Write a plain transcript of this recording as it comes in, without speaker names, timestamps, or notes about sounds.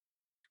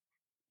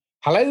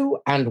Hello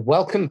and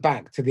welcome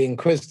back to the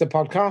Inquisitor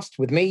podcast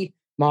with me,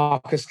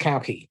 Marcus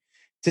Cauchi.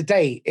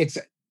 Today, it's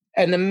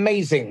an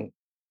amazing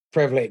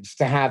privilege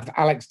to have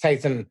Alex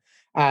Tatham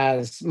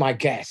as my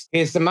guest.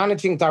 He is the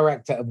managing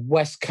director of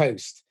West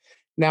Coast.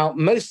 Now,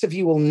 most of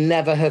you will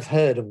never have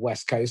heard of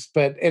West Coast,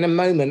 but in a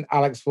moment,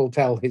 Alex will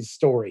tell his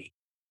story.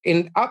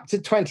 In up to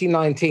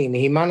 2019,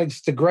 he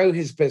managed to grow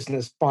his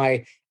business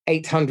by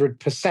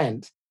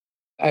 800%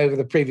 over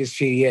the previous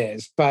few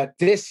years. But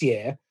this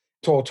year,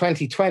 or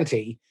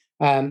 2020,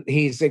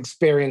 he's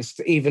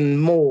experienced even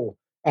more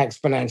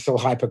exponential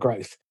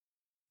hypergrowth.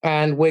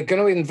 And we're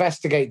going to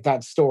investigate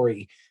that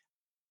story.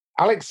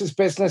 Alex's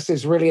business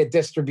is really a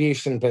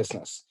distribution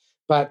business,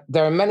 but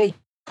there are many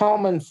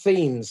common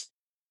themes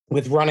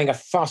with running a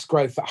fast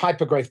growth,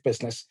 hypergrowth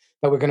business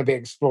that we're going to be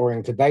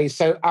exploring today.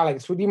 So,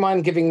 Alex, would you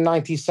mind giving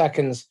 90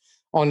 seconds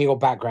on your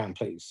background,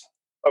 please?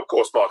 Of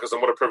course, Marcus,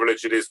 and what a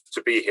privilege it is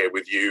to be here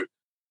with you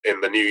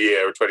in the new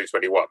year of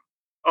 2021.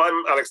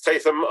 I'm Alex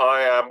Tatham. I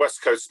am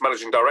West Coast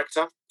Managing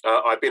Director.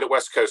 I've been at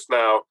West Coast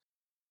now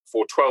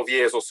for 12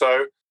 years or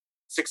so,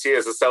 6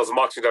 years as Sales and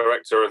Marketing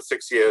Director and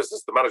 6 years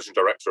as the Managing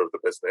Director of the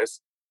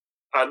business.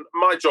 And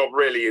my job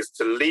really is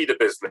to lead a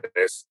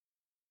business,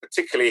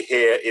 particularly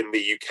here in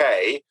the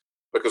UK,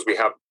 because we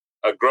have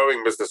a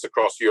growing business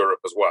across Europe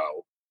as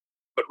well.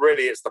 But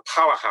really, it's the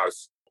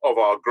powerhouse of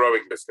our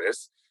growing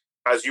business.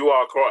 As you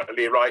are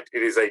correctly right,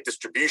 it is a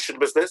distribution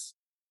business.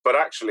 But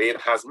actually,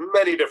 it has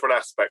many different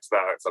aspects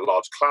now. It's a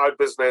large cloud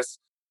business.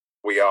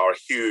 We are a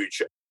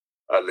huge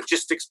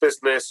logistics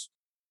business.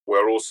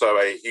 We're also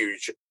a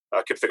huge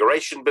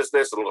configuration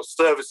business, a lot of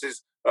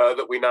services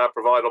that we now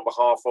provide on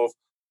behalf of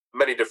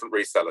many different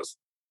resellers.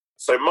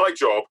 So my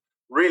job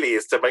really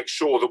is to make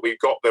sure that we've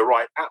got the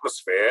right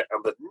atmosphere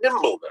and the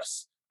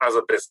nimbleness as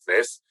a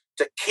business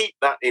to keep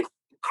that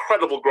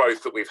incredible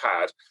growth that we've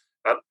had.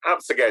 And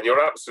again,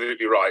 you're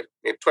absolutely right.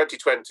 In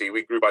 2020,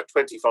 we grew by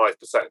 25%.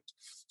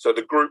 So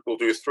the group will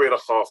do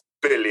 £3.5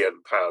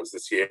 billion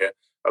this year.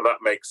 And that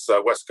makes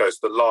West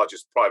Coast the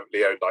largest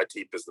privately owned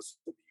IT business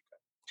in the UK.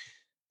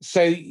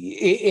 So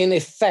in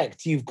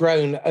effect, you've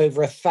grown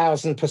over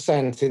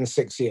 1,000% in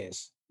 6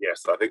 years.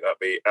 Yes, I think that'd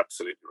be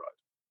absolutely right.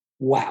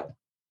 Wow.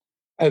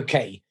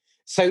 Okay.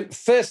 So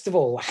first of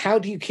all, how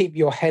do you keep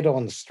your head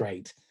on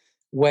straight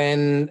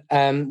when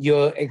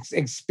you're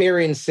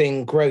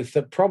experiencing growth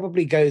that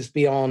probably goes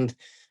beyond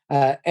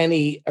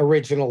any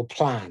original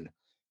plan?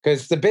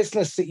 Because the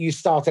business that you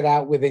started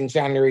out with in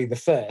January the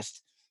 1st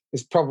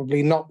is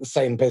probably not the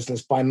same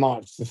business by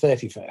March the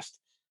 31st.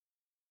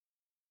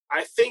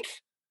 I think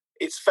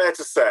it's fair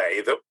to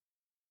say that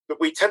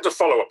we tend to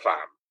follow a plan.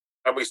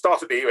 And we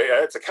started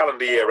it's a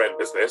calendar year-end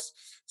business.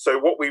 So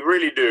what we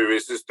really do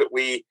is that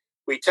we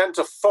tend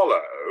to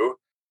follow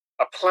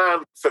a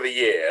plan for the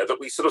year that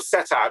we sort of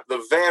set out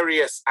the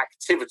various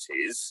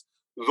activities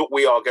that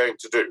we are going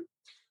to do.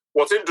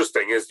 What's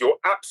interesting is you're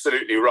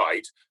absolutely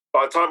right.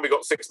 By the time we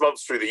got 6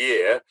 months through the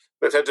year,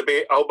 there tend to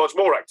be a whole bunch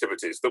more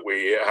activities that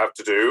we have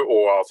to do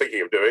or are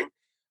thinking of doing.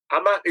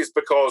 And that is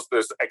because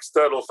there's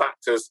external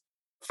factors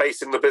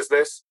facing the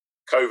business,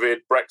 COVID,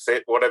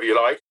 Brexit, whatever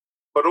you like,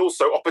 but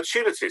also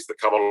opportunities that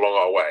come along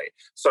our way.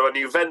 So a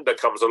new vendor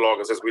comes along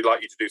and says, we'd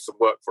like you to do some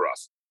work for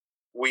us.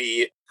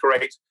 We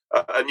create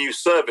a new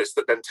service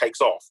that then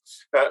takes off.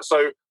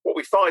 So what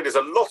we find is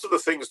a lot of the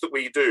things that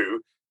we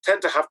do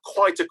tend to have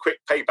quite a quick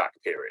payback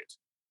period.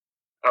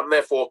 And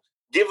therefore,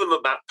 given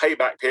that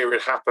payback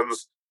period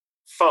happens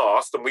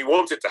fast, and we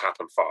want it to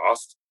happen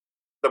fast,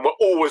 then we're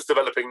always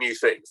developing new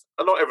things.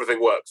 And not everything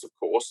works, of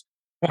course,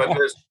 but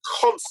there's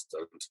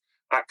constant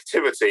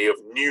activity of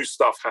new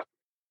stuff happening.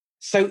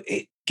 So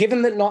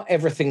given that not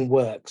everything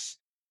works,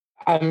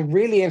 I'm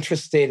really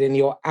interested in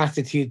your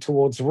attitude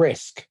towards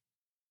risk.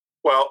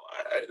 Well,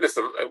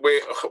 listen,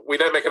 we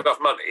don't make enough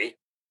money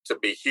to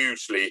be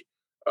hugely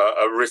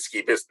a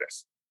risky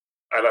business.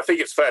 And I think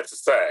it's fair to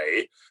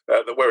say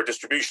that we're a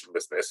distribution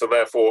business. And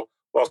therefore,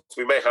 whilst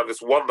we may have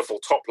this wonderful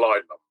top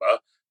line number,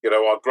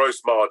 our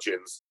gross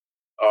margins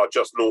are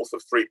just north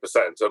of 3%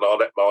 and our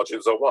net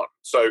margins are 1%.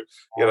 So,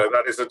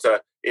 that isn't an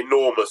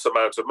enormous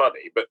amount of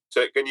money. But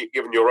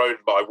given you're owned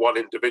by one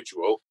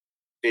individual,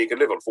 you can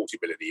live on 40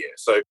 million a year.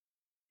 So,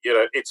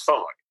 it's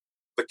fine.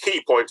 The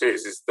key point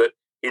is that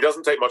he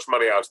doesn't take much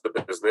money out of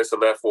the business,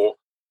 and therefore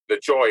the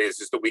joy is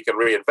that we can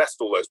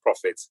reinvest all those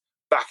profits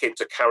back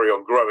into carry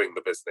on growing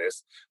the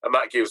business. And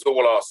that gives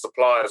all our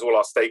suppliers, all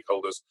our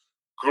stakeholders,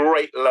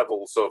 great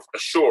levels of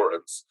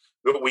assurance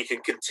that we can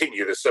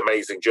continue this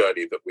amazing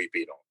journey that we've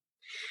been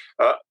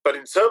on. But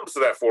in terms,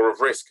 therefore,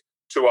 of risk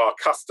to our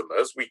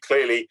customers, we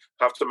clearly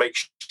have to make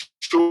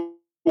sure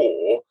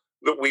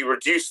that we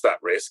reduce that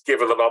risk,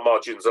 given that our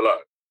margins are low.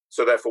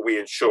 So therefore, we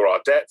insure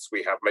our debts.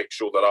 We make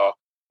sure that our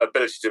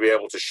ability to be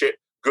able to ship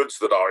goods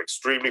that are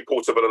extremely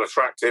portable and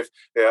attractive,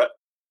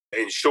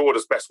 insured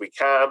as best we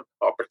can,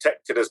 are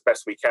protected as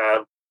best we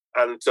can.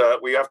 And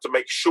we have to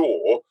make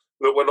sure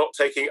that we're not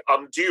taking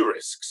undue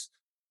risks.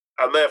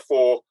 And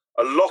therefore,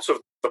 a lot of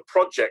the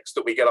projects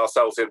that we get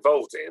ourselves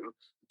involved in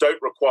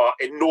don't require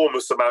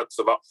enormous amounts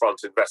of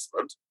upfront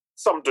investment.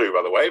 Some do,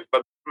 by the way,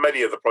 but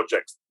many of the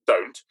projects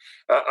don't.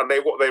 And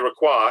what they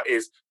require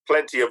is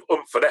plenty of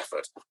oomph and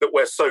effort that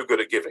we're so good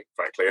at giving,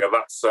 frankly. And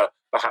that's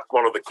perhaps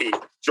one of the key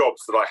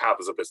jobs that I have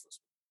as a business.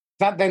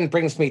 That then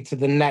brings me to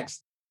the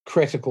next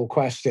critical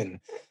question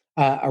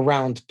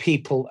around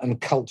people and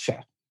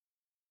culture.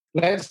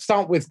 Let's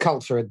start with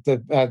culture at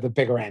the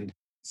bigger end.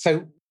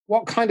 So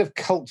what kind of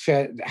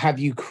culture have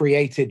you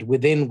created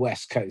within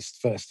West Coast,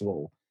 first of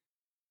all?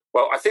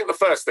 Well, I think the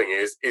first thing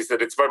is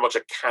that it's very much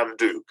a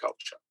can-do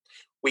culture.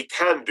 We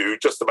can do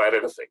just about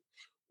anything.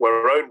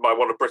 We're owned by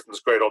one of Britain's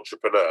great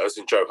entrepreneurs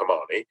in Joe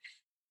Hamani.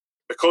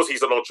 Because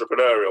he's an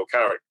entrepreneurial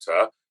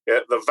character,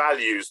 the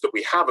values that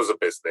we have as a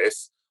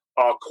business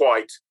are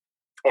quite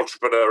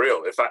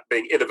entrepreneurial. In fact,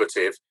 being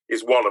innovative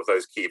is one of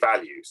those key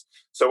values.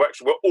 So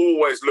actually, we're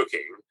always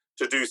looking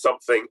to do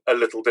something a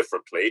little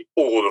differently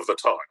all of the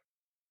time.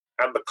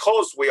 And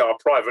because we are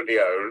privately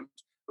owned,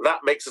 that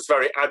makes us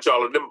very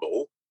agile and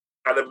nimble,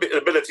 and an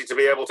ability to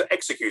be able to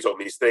execute on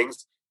these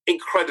things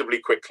incredibly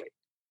quickly.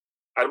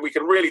 And we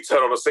can really turn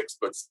on a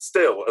sixpence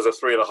still as a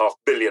 £3.5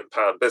 billion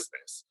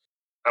business.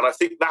 And I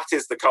think that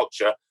is the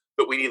culture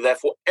that we need,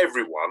 therefore,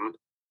 everyone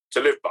to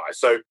live by.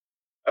 So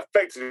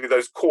effectively,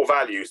 those core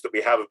values that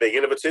we have of being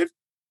innovative,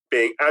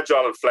 being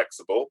agile and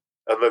flexible,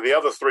 and then the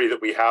other three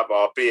that we have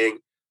are being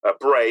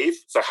brave,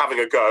 so having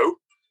a go,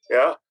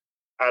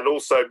 and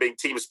also being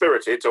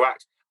team-spirited, to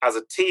act as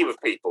a team of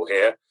people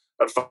here,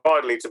 and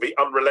finally, to be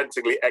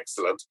unrelentingly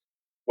excellent.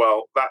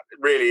 Well, that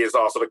really is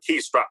our sort of key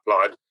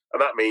strapline,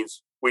 and that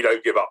means we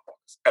don't give up on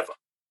us, ever.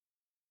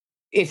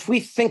 If we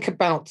think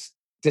about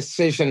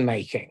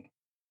decision-making,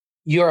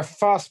 you're a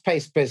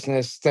fast-paced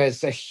business.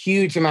 There's a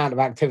huge amount of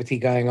activity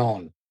going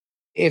on.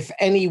 If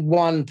any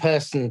one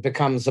person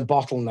becomes a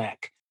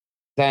bottleneck,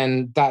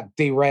 then that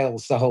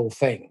derails the whole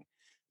thing.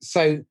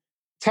 So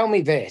tell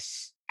me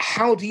this,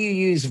 how do you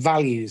use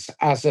values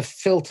as a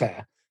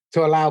filter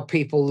to allow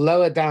people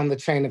lower down the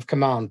chain of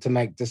command to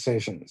make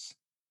decisions?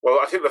 Well,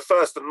 I think the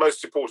first and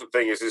most important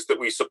thing is that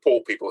we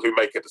support people who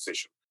make a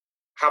decision.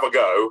 Have a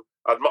go.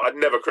 I'd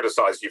never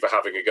criticize you for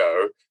having a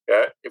go.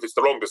 Yeah? If it's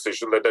the wrong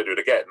decision, then don't do it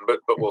again, but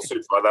we'll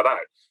soon find that out.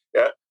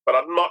 Yeah? But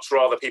I'd much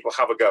rather people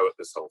have a go at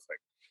this whole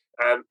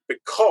thing. And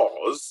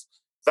because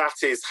that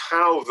is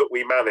how that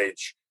we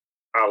manage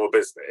our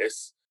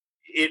business,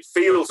 it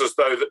feels as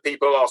though that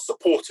people are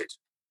supported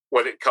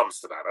when it comes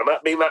to that. And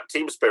that being that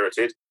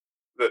team-spirited,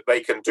 that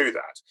they can do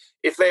that.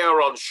 If they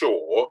are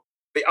unsure,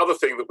 the other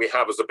thing that we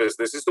have as a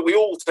business is that we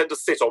all tend to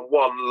sit on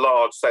one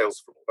large sales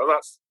floor. And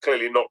that's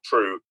clearly not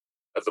true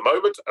at the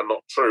moment, and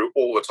not true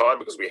all the time,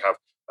 because we have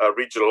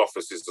regional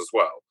offices as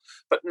well.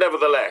 But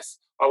nevertheless,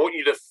 I want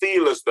you to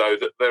feel as though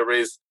that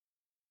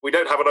we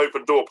don't have an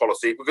open door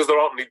policy, because there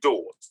aren't any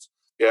doors.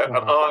 Yeah, and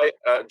I,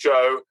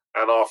 Joe,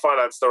 and our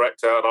finance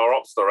director and our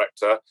ops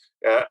director,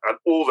 and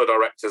all the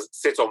directors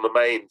sit on the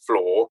main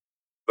floor.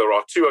 There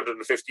are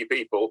 250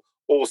 people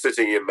all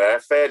sitting in there,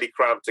 fairly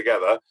crammed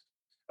together,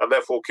 and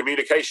therefore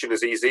communication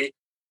is easy.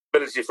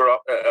 Ability for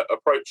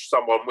approach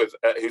someone with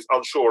who's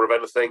unsure of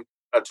anything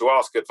and to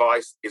ask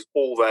advice is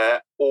all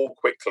there, all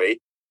quickly.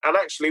 And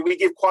actually, we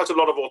give quite a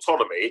lot of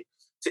autonomy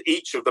to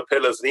each of the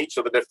pillars and each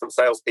of the different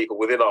salespeople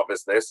within our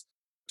business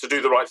to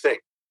do the right thing.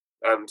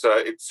 And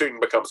it soon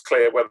becomes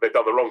clear when they've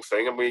done the wrong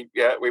thing, and we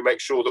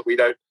make sure that we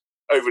don't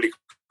overly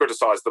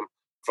criticize them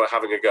for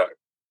having a go.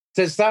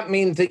 Does that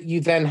mean that you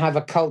then have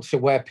a culture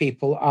where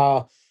people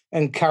are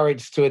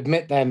encouraged to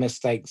admit their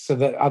mistakes so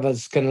that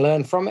others can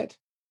learn from it?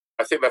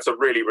 I think that's a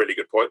really, really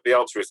good point. The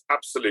answer is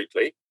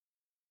absolutely.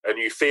 And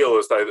you feel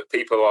as though that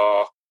people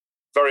are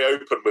very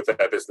open with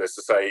their business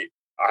to say,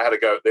 I had a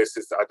go at this.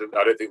 I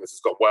don't think this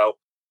has gone well.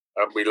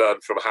 And we learn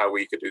from how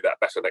we could do that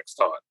better next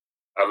time.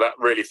 And that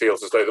really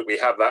feels as though that we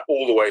have that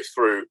all the way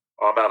through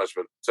our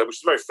management, so which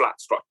is a very flat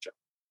structure.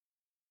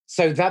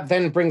 So that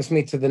then brings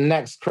me to the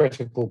next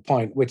critical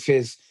point, which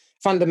is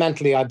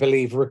fundamentally, I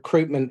believe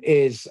recruitment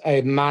is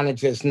a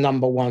manager's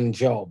number one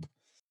job.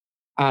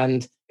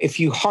 And if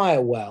you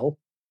hire well,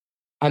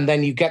 and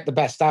then you get the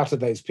best out of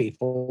those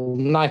people,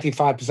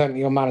 95% of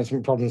your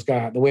management problems go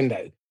out the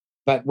window.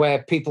 But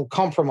where people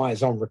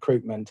compromise on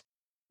recruitment,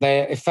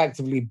 they're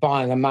effectively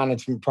buying a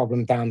management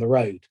problem down the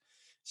road.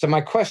 So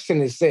my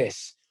question is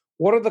this: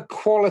 what are the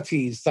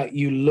qualities that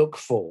you look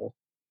for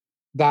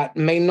that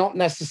may not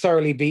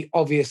necessarily be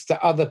obvious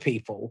to other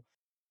people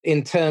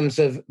in terms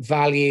of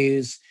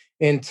values,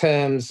 in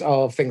terms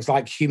of things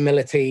like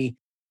humility,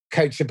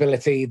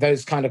 coachability,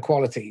 those kind of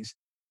qualities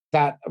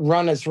that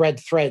run as red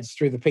threads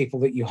through the people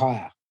that you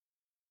hire?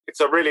 It's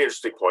a really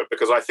interesting point,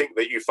 because I think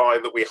that you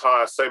find that we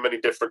hire so many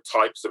different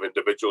types of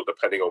individual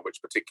depending on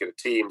which particular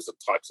teams and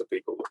types of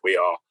people that we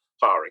are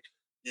hiring.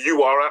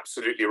 You are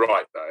absolutely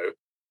right, though,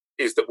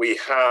 is that we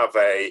have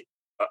a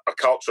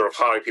culture of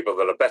hiring people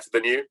that are better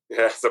than you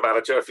as a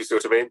manager, if you see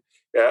what I mean.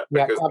 Yeah,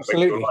 because it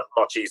makes your life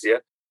much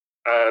easier.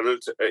 And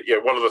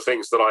one of the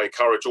things that I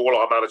encourage all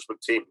our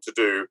management team to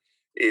do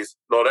is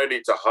not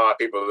only to hire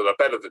people that are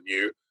better than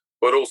you,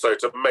 but also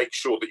to make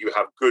sure that you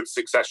have good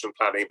succession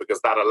planning, because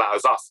that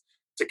allows us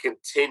to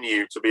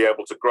continue to be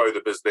able to grow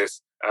the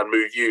business and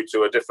move you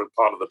to a different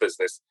part of the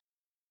business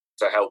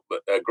to help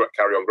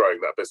carry on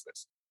growing that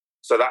business.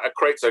 So that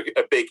creates a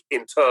big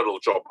internal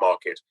job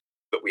market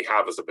that we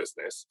have as a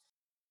business.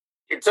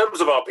 In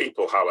terms of our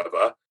people,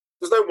 however,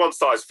 there's no one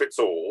size fits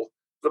all.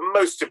 The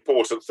most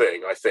important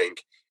thing, I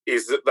think,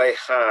 is that they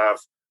have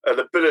an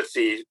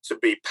ability to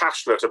be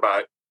passionate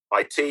about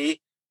IT,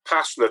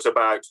 passionate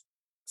about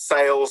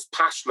sales,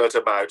 passionate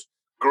about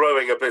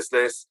growing a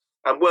business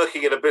and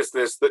working in a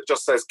business that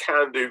just says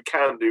can do,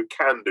 can do,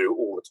 can do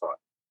all the time.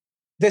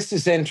 This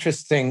is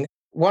interesting.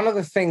 One of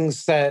the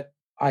things that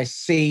I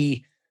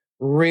see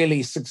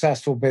really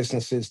successful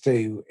businesses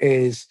do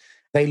is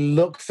they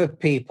look for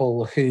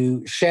people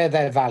who share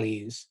their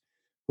values,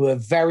 who are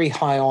very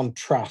high on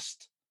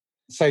trust.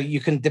 So you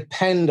can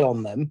depend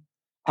on them.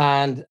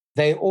 And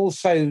they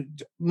also,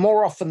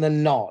 more often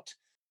than not,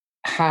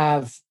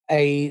 have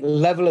a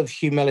level of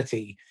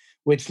humility,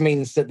 which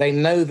means that they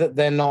know that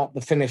they're not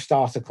the finished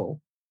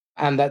article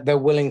and that they're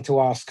willing to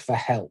ask for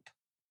help.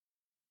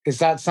 Is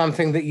that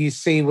something that you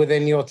see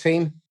within your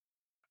team?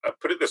 I'll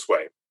put it this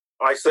way.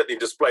 I certainly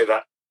display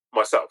that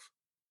myself.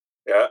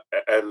 Yeah.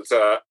 And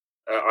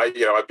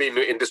I've been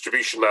in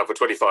distribution now for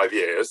 25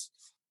 years.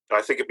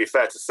 I think it'd be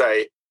fair to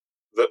say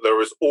that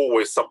there is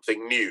always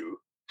something new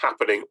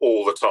happening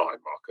all the time,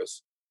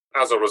 Marcus.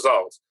 As a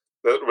result,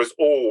 there is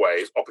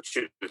always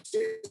opportunities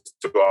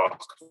to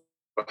ask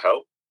for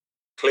help.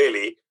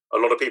 Clearly, a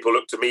lot of people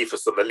look to me for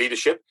some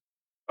leadership,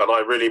 and I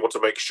really want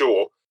to make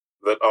sure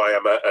that I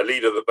am a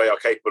leader that they are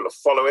capable of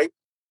following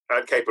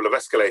and capable of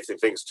escalating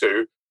things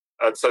to,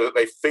 and so that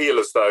they feel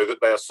as though that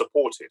they are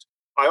supported.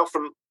 I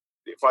often,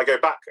 if I go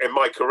back in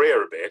my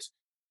career a bit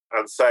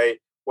and say,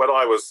 when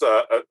I was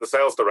the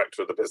sales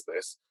director of the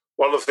business,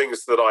 one of the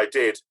things that I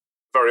did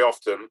very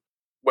often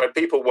when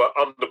people were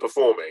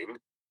underperforming,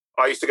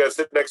 I used to go and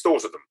sit next door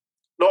to them,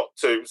 not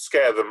to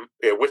scare them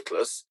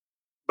witless,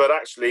 but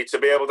actually to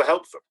be able to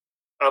help them.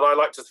 And I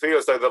like to feel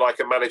as though that I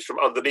can manage from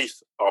underneath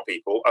our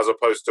people as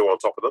opposed to on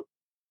top of them.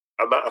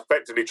 And that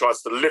effectively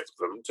tries to lift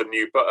them to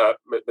new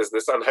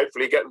business and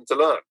hopefully get them to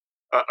learn.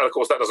 And of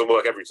course, that doesn't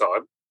work every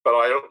time. But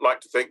I don't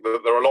like to think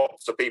that there are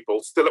lots of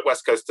people still at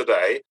West Coast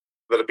today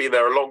that have been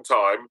there a long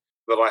time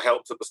that I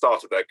helped at the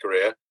start of their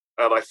career.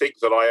 And I think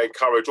that I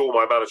encourage all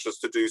my managers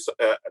to do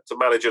to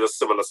manage in a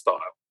similar style.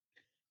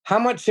 How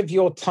much of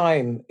your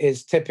time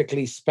is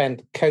typically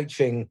spent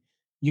coaching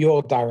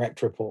your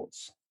direct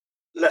reports?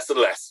 Less and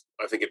less,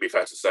 I think it'd be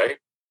fair to say.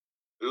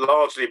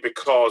 Largely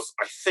because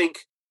I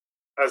think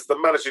as the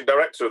managing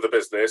director of the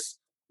business,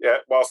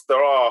 whilst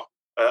there are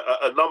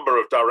a number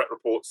of direct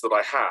reports that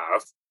I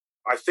have,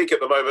 I think at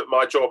the moment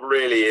my job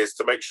really is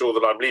to make sure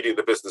that I'm leading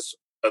the business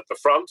at the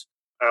front,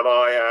 and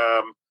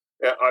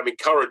I'm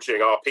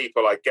encouraging our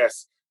people, I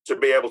guess, to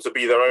be able to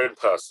be their own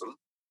person.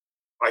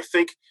 I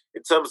think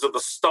in terms of the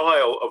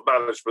style of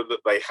management that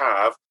they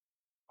have,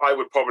 I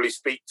would probably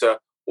speak to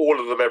all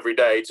of them every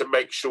day to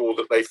make sure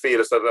that they feel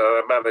as though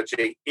they're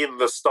managing in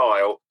the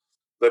style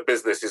the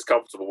business is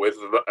comfortable with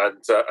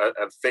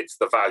and fits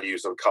the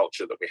values and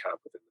culture that we have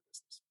within the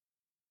business.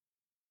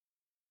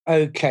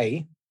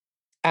 Okay.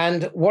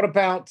 And what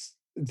about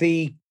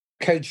the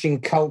coaching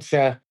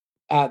culture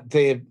at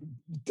the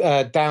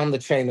down the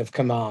chain of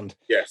command?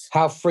 Yes.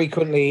 How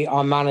frequently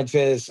are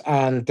managers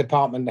and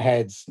department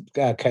heads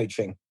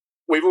coaching?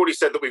 We've already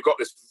said that we've got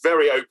this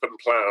very open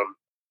plan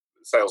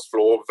sales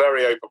floor,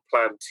 very open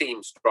plan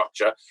team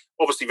structure,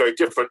 obviously very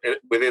different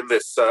within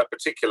this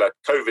particular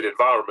COVID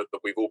environment that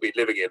we've all been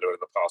living in over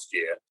the past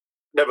year.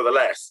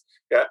 Nevertheless,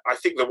 I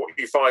think that what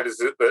you find is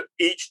that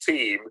each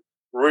team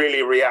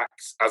really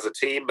reacts as a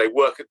team. They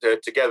work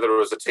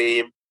together as a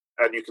team,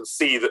 and you can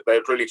see that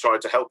they're really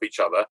trying to help each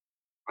other.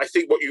 I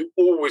think what you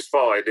always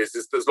find is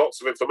there's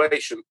lots of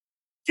information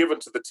given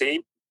to the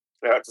team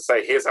to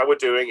say, here's how we're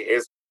doing,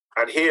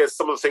 here's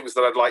some of the things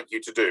that I'd like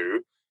you to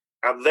do.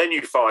 And then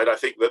you find, I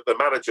think, that the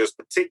managers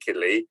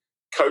particularly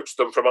coach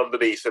them from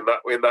underneath in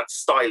that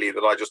styling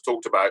that I just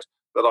talked about,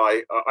 that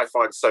I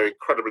find so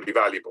incredibly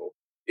valuable,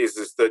 is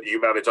that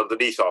you manage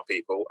underneath our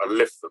people and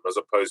lift them as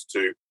opposed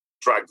to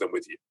drag them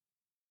with you.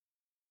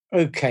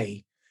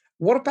 Okay.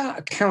 What about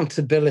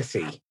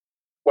accountability?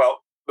 Well,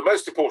 the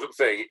most important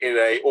thing in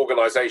an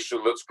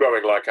organization that's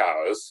growing like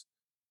ours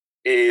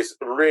is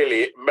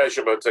really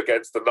measurement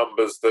against the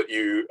numbers that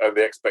you and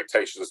the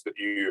expectations that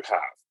you have.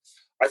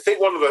 I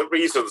think one of the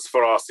reasons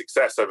for our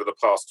success over the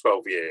past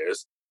 12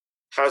 years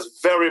has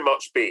very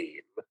much been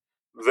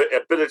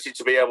the ability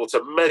to be able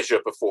to measure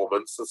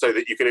performance and so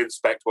that you can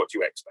inspect what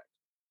you expect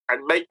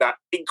and make that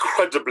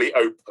incredibly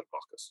open,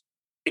 Marcus.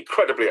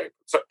 Incredibly open.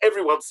 So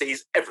everyone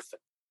sees everything.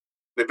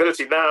 The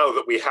ability now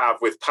that we have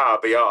with Power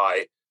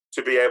BI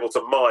to be able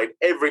to mine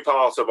every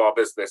part of our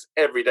business,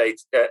 every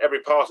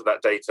part of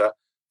that data,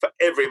 for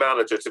every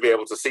manager to be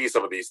able to see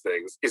some of these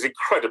things is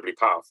incredibly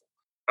powerful.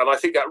 And I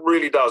think that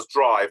really does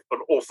drive an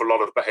awful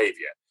lot of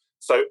behavior.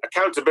 So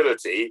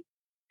accountability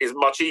is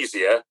much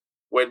easier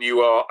when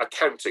you are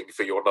accounting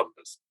for your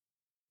numbers.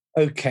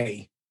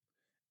 Okay.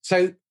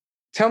 So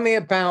tell me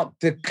about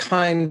the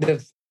kind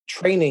of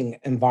training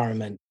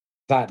environment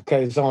that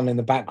goes on in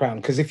the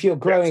background? Because if you're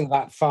growing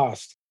that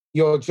fast,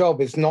 your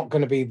job is not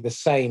going to be the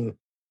same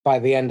by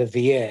the end of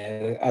the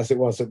year as it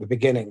was at the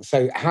beginning.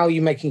 So how are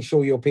you making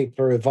sure your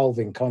people are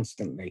evolving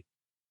constantly?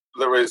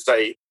 There is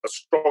a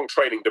strong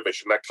training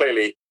division. Now,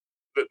 clearly,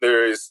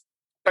 there is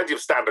plenty of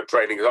standard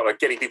training on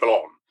getting people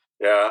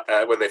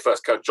on when they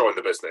first join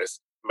the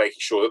business, making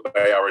sure that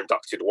they are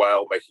inducted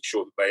well, making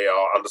sure that they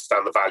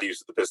understand the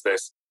values of the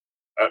business,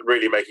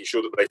 really making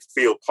sure that they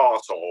feel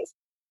part of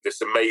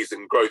this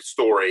amazing growth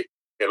story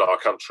in our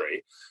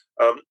country.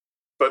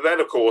 But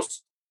then, of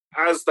course,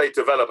 as they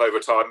develop over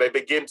time, they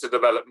begin to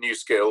develop new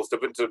skills,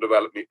 begin to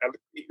develop new, and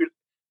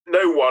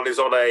no one is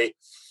on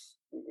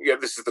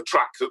this is the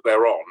track that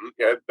they're on,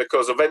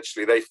 because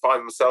eventually they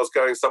find themselves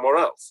going somewhere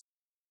else.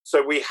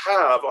 So we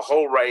have a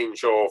whole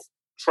range of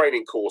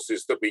training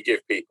courses that we give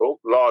people,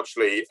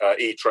 largely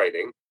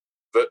e-training,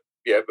 that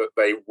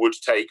they would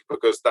take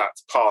because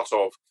that's part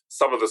of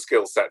some of the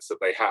skill sets that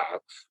they have.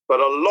 But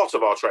a lot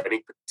of our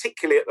training,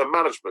 particularly at the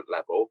management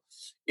level,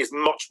 is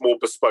much more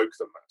bespoke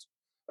than that.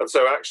 And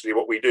so actually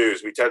what we do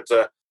is we tend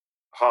to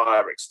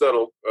hire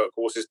external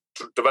courses,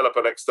 to develop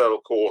an external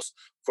course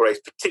for a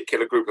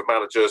particular group of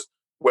managers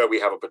where we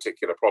have a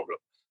particular problem.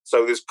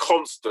 So there's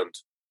constant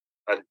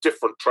and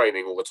different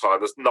training all the time.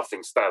 There's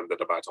nothing standard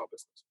about our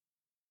business.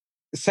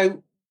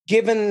 So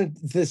given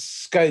the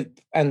scope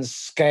and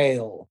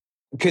scale,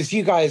 because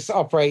you guys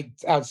operate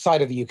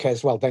outside of the UK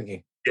as well, don't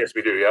you? Yes,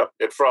 we do, yeah.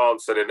 In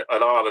France and in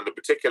Ireland in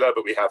particular,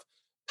 but we have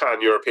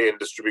pan-European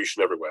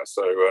distribution everywhere.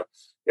 So,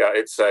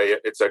 it's a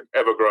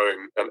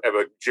ever-growing and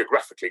ever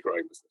geographically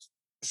growing business.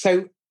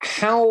 So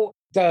how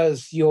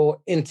does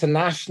your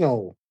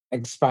international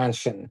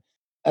expansion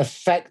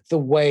affect the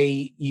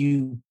way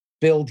you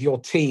build your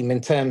team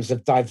in terms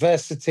of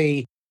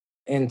diversity,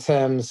 in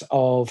terms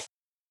of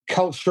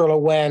cultural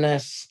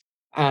awareness,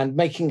 and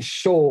making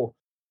sure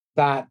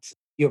that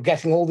you're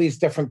getting all these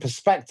different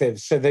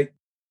perspectives so that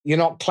you're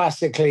not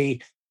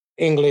classically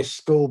English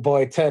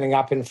schoolboy turning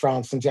up in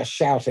France and just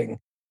shouting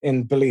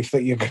in belief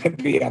that you're going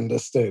to be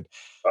understood?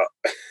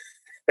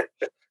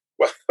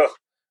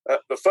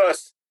 The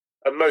first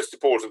and most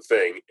important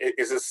thing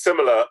is as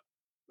similar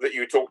that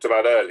you talked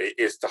about earlier,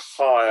 is to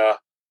hire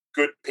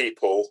good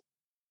people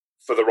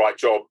for the right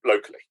job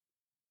locally.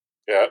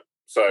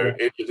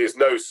 It is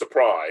no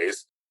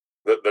surprise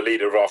that the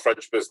leader of our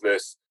French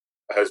business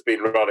has been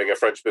running a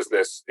French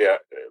business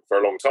for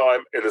a long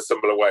time, in a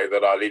similar way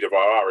that our leader of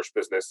our Irish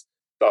business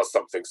does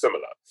something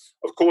similar.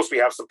 Of course, we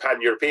have some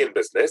pan-European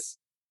business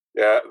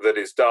that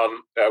is done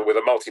with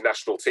a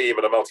multinational team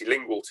and a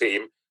multilingual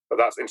team, but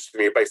that's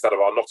interestingly based out of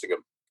our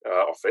Nottingham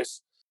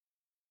office.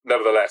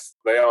 Nevertheless,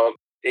 they aren't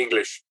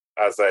English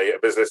as a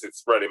business.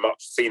 It's very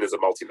much seen as a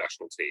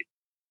multinational team.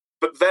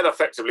 But then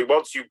effectively,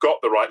 once you've got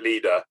the right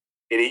leader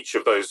in each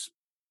of those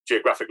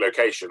geographic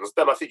locations,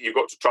 then I think you've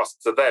got to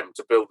trust to them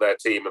to build their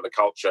team and the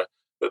culture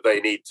that they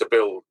need to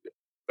build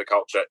the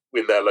culture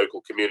in their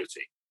local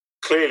community.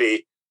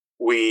 Clearly,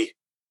 we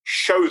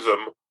show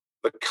them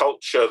the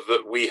culture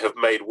that we have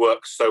made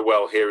work so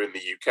well here in the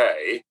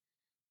UK,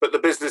 but the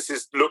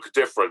businesses look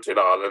different in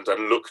Ireland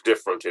and look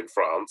different in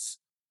France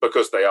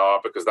because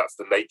that's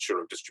the nature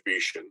of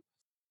distribution.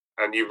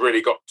 And you've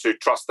really got to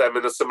trust them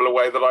in a similar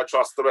way that I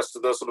trust the rest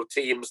of the sort of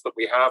teams that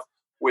we have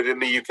within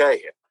the UK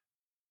here.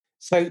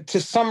 So to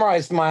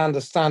summarize my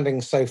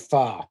understanding so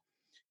far,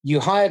 you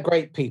hire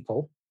great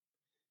people,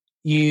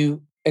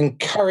 you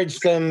encourage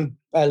them,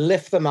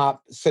 lift them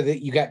up so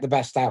that you get the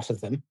best out of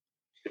them.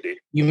 Indeed.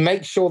 You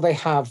make sure they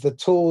have the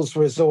tools,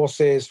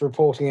 resources,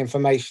 reporting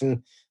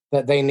information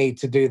that they need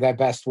to do their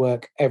best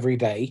work every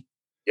day.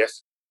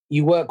 Yes.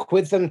 You work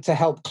with them to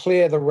help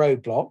clear the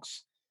roadblocks,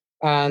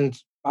 and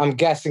I'm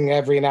guessing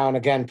every now and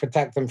again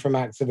protect them from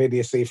acts of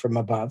idiocy from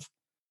above.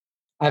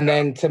 And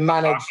then to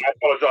manage... I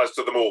apologise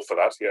to them all for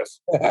that, yes.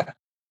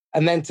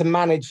 And then to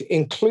manage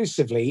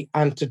inclusively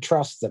and to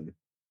trust them.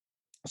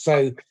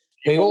 So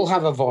they all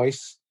have a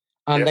voice,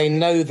 and they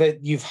know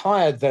that you've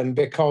hired them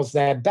because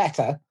they're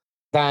better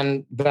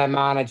than their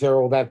manager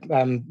or their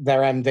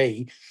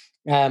MD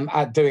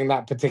at doing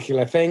that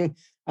particular thing.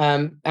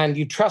 And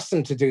you trust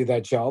them to do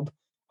their job,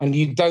 and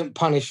you don't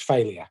punish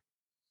failure.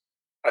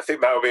 I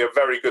think that would be a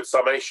very good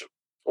summation.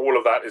 All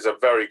of that is a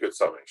very good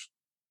summation.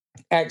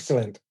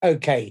 Excellent.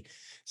 Okay.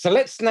 So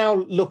let's now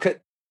look at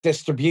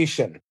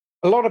distribution.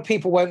 A lot of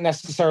people won't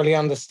necessarily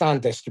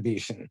understand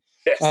distribution.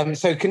 Yes.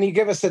 So can you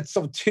give us a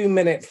sort of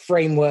 2-minute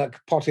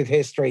framework, potted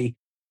history,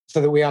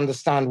 so that we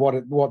understand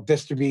what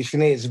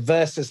distribution is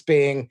versus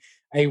being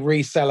a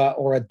reseller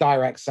or a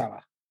direct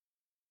seller?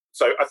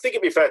 So I think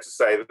it'd be fair to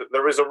say that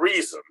there is a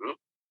reason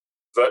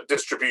that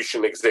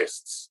distribution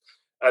exists.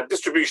 And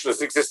distribution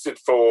has existed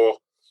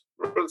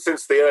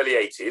since the early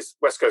 80s.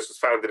 West Coast was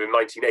founded in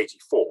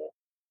 1984,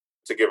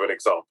 to give an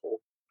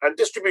example. And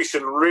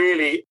distribution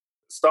really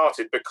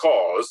started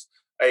because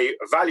a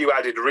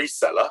value-added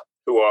reseller,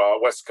 who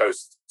are West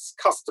Coast's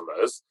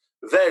customers,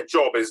 their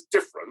job is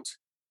different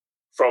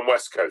from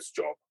West Coast's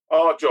job.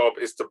 Our job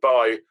is to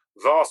buy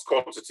vast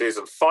quantities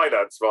and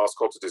finance vast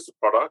quantities of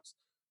products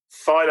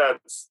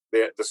finance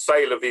the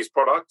sale of these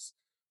products,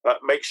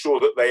 make sure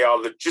that they are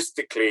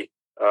logistically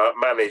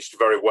managed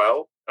very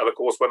well. And of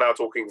course, we're now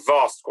talking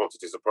vast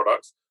quantities of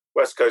products.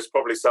 West Coast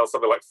probably sells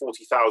something like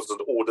 40,000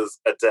 orders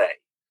a day.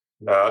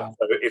 Wow.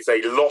 So it's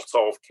a lot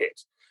of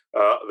kit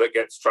that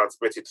gets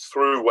transmitted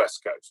through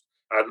West Coast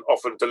and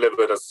often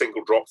delivered as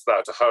single drops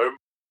now to home.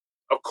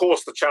 Of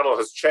course, the channel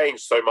has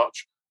changed so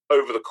much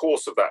over the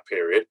course of that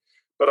period.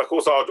 But of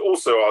course, our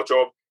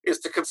job is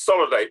to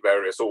consolidate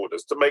various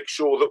orders to make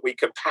sure that we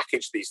can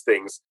package these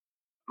things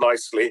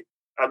nicely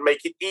and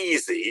make it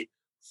easy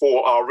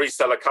for our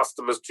reseller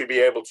customers to be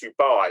able to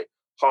buy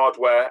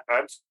hardware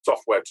and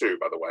software too,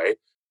 by the way,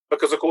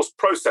 because of course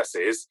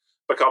processes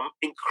become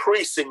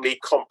increasingly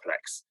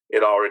complex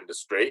in our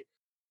industry.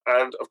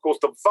 And of course,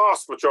 the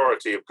vast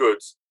majority of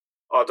goods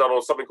are done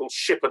on something called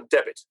ship and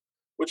debit,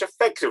 which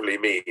effectively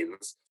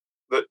means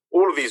that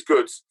all of these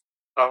goods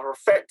are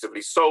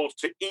effectively sold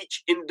to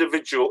each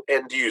individual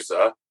end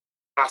user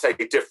at a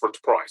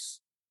different price.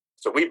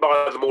 So we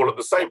buy them all at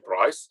the same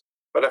price,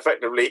 but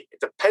effectively,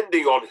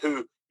 depending on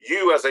who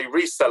you as a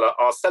reseller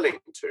are selling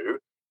to,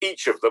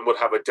 each of them would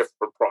have a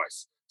different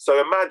price. So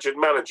imagine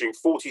managing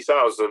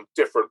 40,000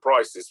 different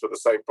prices for the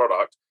same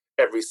product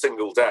every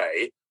single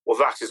day. Well,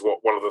 that is what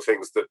one of the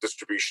things that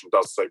distribution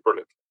does so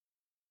brilliantly.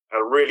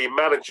 And really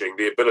managing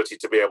the ability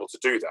to be able to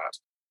do that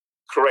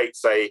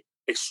creates a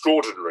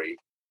extraordinary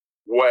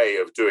way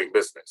of doing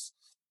business.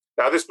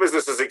 Now, this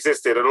business has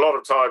existed, and a lot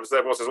of times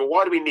everyone says, well,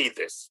 why do we need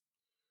this?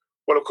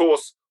 Well, of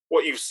course,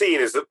 what you've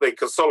seen is that the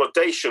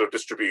consolidation of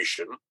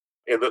distribution,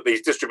 in that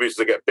these distributors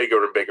get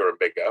bigger and bigger and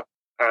bigger,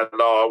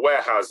 and our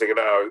warehousing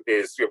now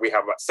is, we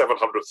have about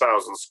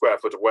 700,000 square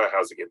foot of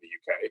warehousing in the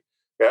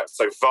UK,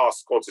 so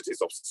vast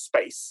quantities of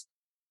space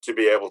to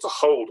be able to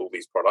hold all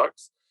these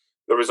products.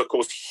 There is, of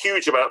course,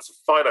 huge amounts of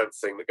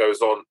financing that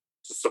goes on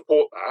to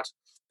support that.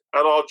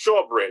 And our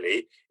job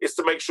really is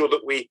to make sure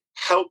that we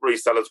help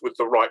resellers with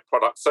the right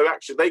product so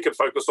actually they can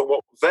focus on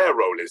what their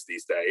role is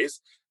these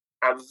days.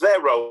 And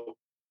their role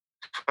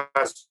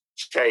has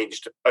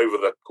changed over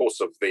the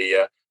course of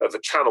the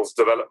channel's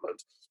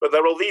development. But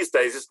their role these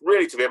days is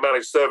really to be a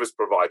managed service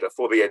provider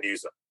for the end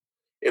user,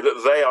 in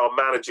that they are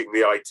managing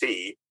the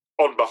IT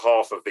on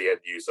behalf of the end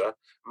user,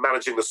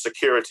 managing the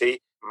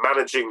security,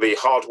 managing the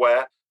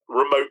hardware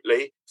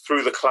remotely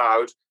through the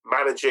cloud,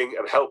 managing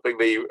and helping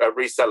the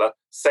reseller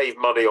save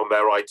money on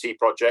their IT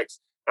projects,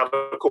 and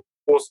of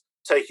course,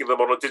 taking them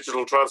on a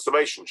digital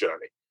transformation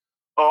journey.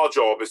 Our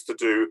job is to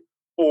do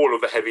all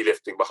of the heavy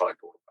lifting behind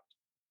all of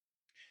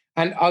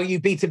that. And are you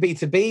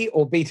B2B2B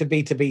or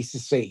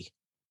B2B2B2C?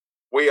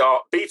 We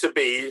are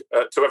B2B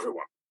to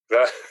everyone,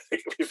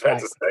 it can be fair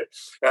to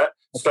say.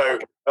 So,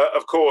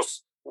 of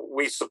course,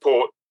 we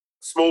support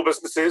small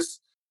businesses,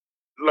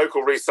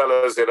 local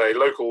resellers in a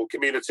local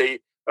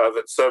community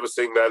that's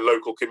servicing their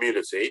local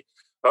community,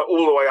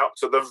 all the way up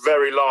to the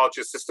very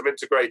largest system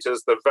integrators,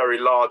 the very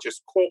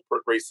largest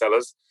corporate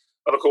resellers,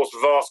 and of course,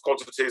 vast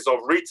quantities of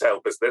retail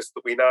business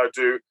that we now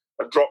do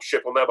and drop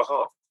ship on their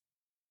behalf.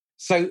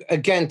 So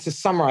again, to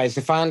summarize,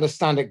 if I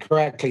understand it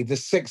correctly, the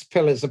 6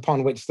 pillars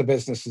upon which the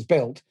business is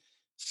built: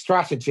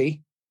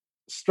 strategy,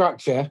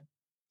 structure,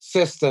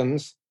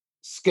 systems,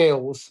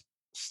 skills,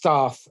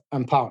 staff,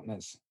 and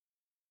partners.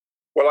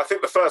 Well, I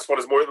think the first one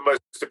is the most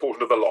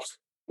important of the lot,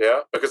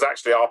 because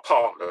actually our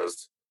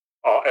partners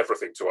are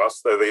everything to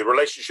us. They're the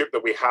relationship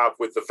that we have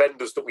with the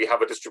vendors that we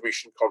have a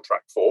distribution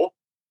contract for,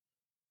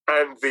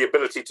 and the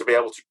ability to be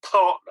able to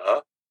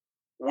partner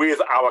with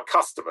our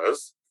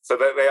customers so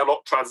that they are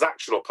not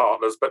transactional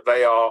partners, but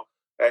they are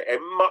a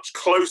much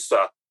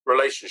closer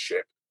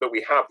relationship that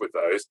we have with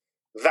those.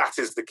 That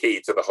is the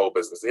key to the whole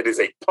business. It is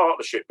a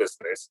partnership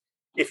business.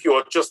 If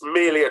you're just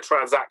merely a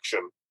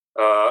transaction,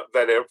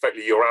 then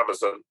effectively you're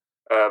Amazon,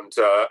 and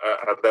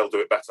they'll do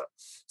it better.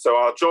 So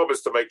our job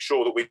is to make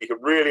sure that we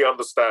can really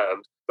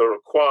understand the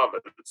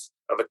requirements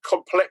and the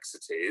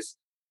complexities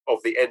of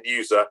the end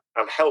user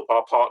and help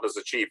our partners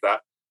achieve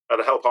that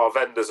and help our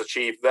vendors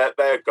achieve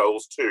their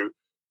goals too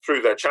through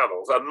their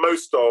channels. And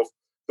most of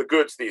the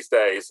goods these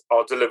days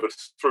are delivered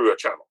through a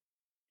channel.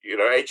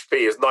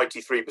 HP is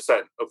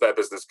 93% of their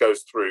business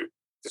goes through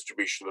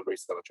distribution and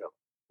reseller channel.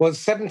 Well,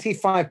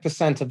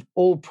 75% of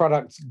all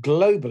products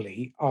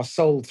globally are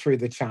sold through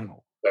the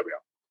channel. There we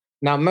are.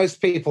 Now, most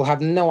people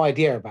have no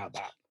idea about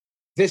that.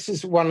 This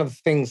is one of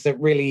the things that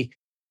really,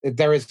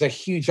 there is a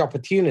huge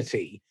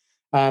opportunity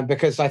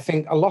because I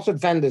think a lot of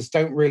vendors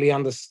don't really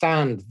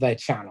understand their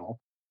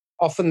channel.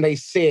 Often they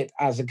see it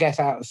as a get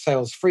out of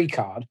sales free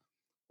card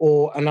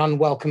or an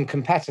unwelcome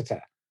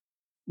competitor.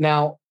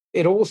 Now,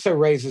 it also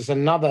raises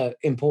another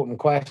important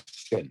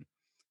question,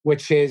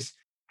 which is,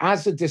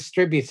 as a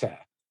distributor,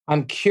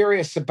 I'm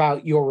curious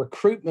about your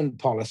recruitment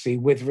policy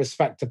with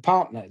respect to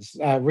partners,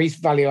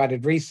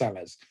 value-added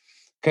resellers.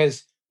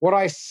 Because what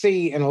I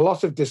see in a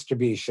lot of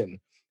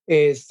distribution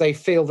is they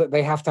feel that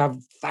they have to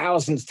have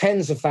thousands,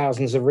 tens of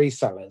thousands of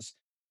resellers,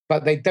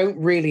 but they don't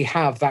really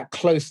have that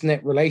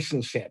close-knit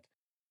relationship.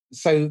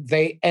 So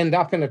they end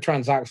up in a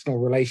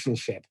transactional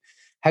relationship.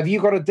 Have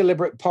you got a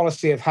deliberate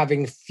policy of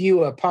having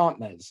fewer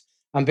partners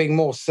and being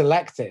more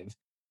selective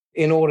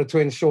in order to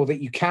ensure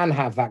that you can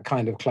have that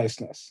kind of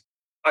closeness?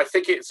 I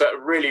think it's a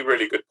really,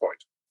 really good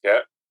point. Yeah.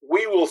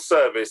 We will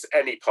service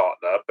any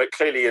partner, but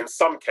clearly in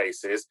some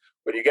cases,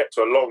 when you get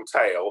to a long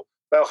tail,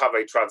 they'll have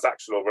a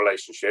transactional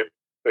relationship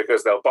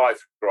because they'll buy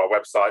through our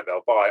website,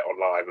 they'll buy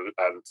online,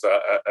 and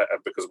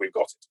because we've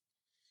got it.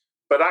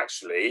 But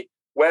actually,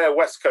 where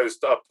West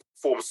Coast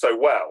performs so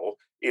well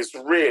is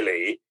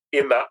really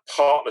in that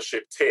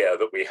partnership tier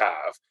that we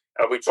have,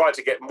 and we try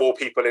to get more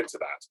people into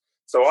that.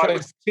 So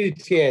it's two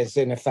tiers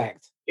in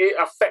effect.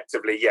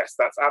 Effectively, yes,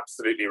 that's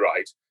absolutely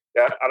right.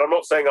 Yeah, and I'm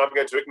not saying I'm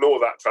going to ignore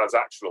that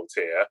transactional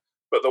tier,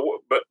 but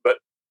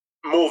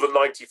more than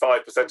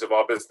 95% of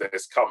our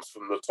business comes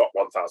from the top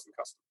 1,000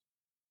 customers.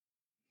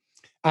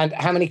 And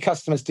how many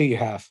customers do you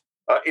have?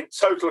 In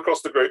total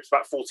across the group, it's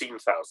about 14,000.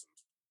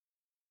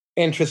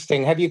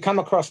 Interesting. Have you come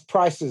across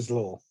Price's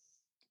Law?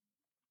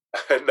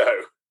 No.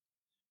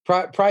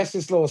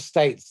 Price's Law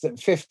states that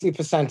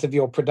 50% of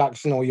your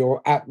production or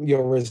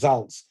your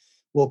results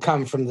will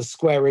come from the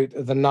square root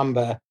of the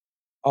number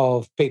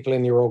of people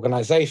in your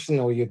organization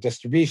or your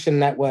distribution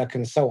network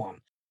and so on.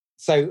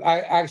 So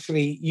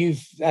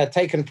you've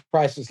taken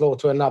Price's Law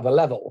to another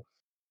level,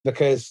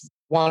 because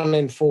 1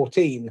 in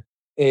 14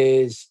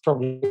 is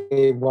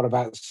probably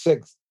about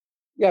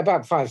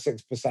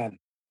 5-6%.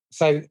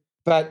 So,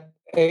 but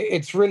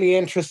it's really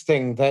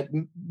interesting that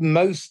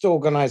most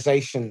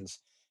organizations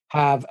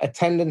have a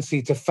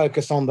tendency to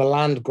focus on the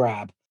land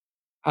grab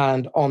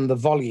and on the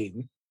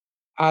volume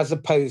as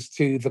opposed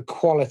to the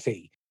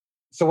quality.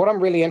 So what I'm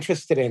really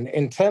interested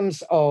in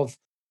terms of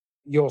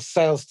your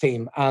sales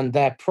team and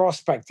their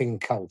prospecting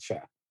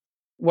culture,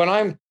 when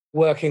I'm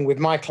working with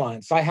my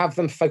clients, I have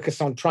them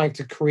focus on trying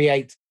to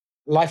create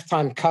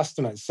lifetime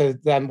customers. So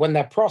then when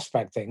they're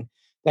prospecting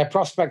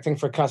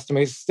for a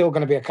customer who's still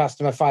going to be a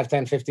customer 5,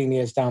 10, 15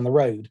 years down the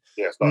road,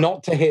 yes,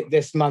 not to hit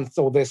this month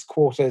or this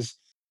quarter's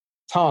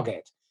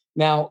target.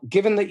 Now,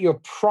 given that you're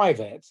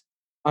private,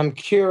 I'm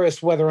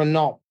curious whether or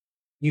not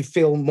you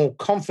feel more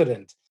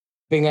confident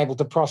being able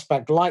to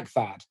prospect like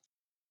that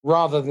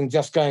rather than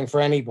just going for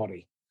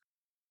anybody.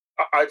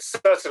 I'd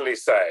certainly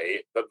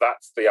say that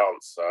that's the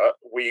answer.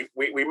 We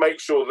make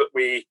sure that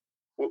we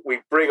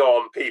bring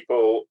on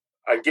people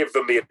and give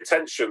them the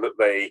attention that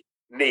they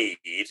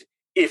need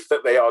if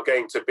that they are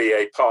going to be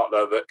a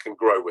partner that can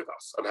grow with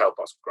us and help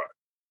us grow.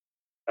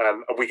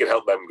 And we can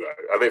help them grow.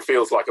 And it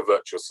feels like a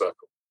virtuous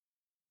circle.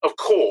 Of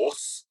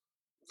course,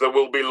 there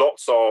will be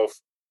lots of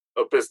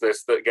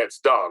business that gets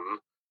done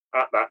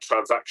at that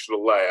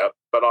transactional layer,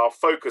 but our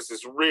focus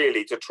is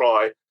really to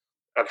try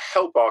and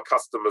help our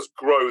customers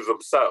grow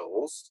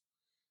themselves.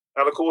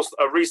 And of course,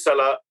 a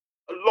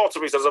lot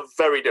of resellers are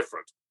very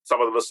different.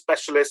 Some of them are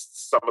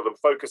specialists, some of them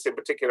focus in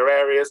particular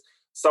areas,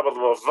 some of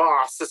them are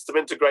vast system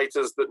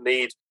integrators that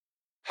need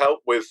help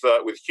with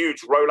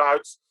huge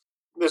rollouts.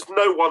 There's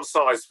no one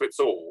size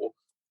fits all.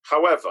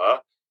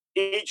 However,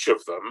 each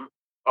of them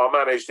are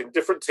managed in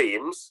different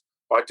teams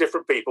by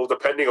different people,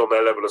 depending on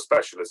their level of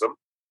specialism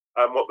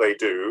and what they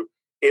do,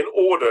 in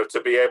order to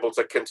be able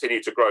to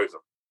continue to grow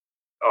them.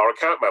 Our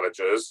account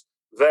managers,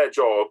 their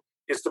job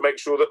is to make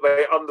sure that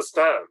they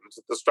understand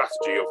the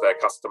strategy of their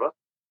customer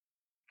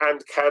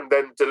and can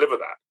then deliver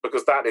that,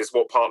 because that is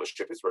what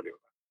partnership is really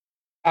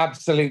about.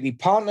 Absolutely.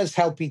 Partners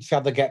help each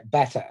other get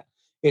better.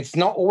 It's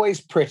not always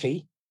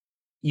pretty.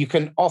 You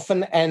can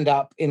often end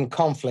up in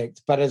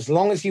conflict, but as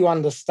long as you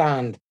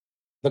understand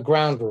the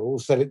ground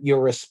rules, that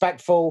you're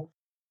respectful,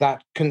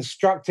 that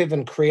constructive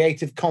and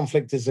creative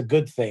conflict is a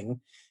good thing,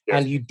 yes,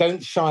 and you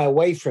don't shy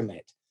away from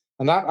it.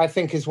 And that, I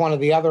think, is one of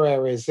the other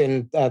areas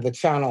in the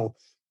channel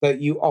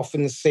that you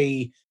often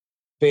see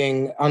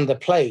being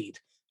underplayed,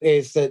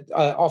 is that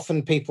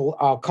often people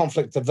are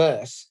conflict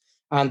averse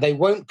and they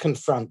won't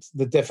confront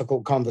the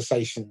difficult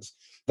conversations.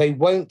 They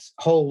won't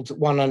hold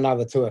one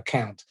another to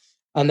account.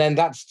 And then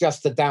that's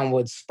just a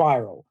downward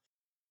spiral.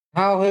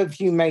 How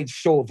have you made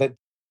sure that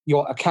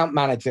your account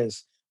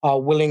managers are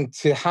willing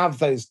to have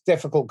those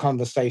difficult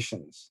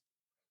conversations?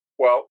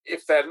 Well,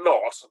 if they're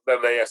not,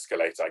 then they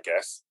escalate, I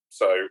guess.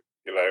 So,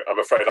 I'm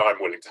afraid I'm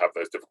willing to have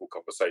those difficult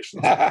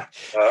conversations. So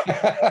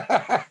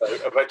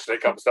eventually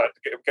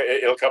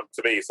it'll come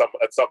to me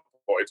at some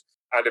point.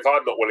 And if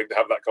I'm not willing to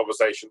have that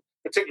conversation,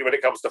 particularly when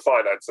it comes to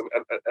finance,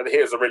 and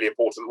here's a really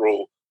important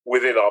rule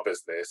within our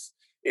business,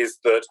 is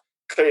that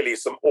clearly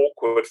some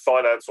awkward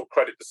finance or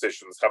credit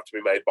decisions have to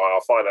be made by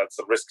our finance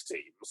and risk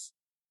teams,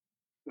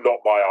 not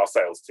by our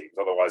sales teams.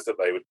 Otherwise, that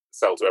they would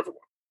sell to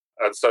everyone.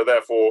 And so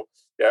therefore,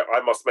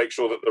 I must make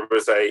sure that there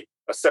is a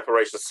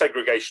separation, a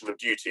segregation of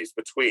duties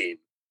between.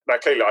 Now,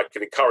 clearly, I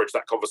can encourage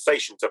that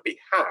conversation to be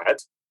had,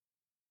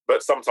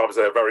 but sometimes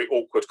they're very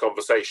awkward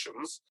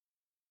conversations.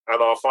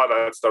 And our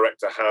finance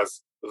director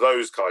has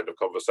those kind of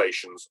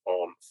conversations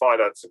on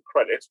finance and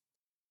credit.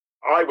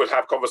 I would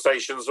have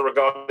conversations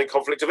regarding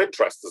conflict of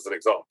interest, as an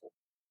example.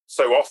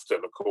 So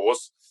often, of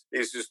course,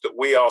 is that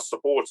we are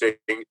supporting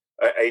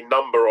a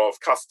number of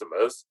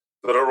customers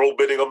that are all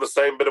bidding on the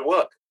same bit of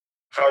work.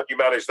 How do you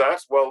manage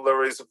that? Well,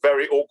 there is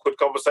very awkward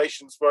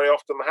conversations very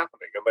often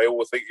happening, and they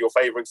all think you're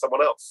favouring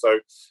someone else. So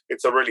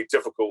it's a really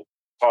difficult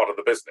part of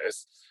the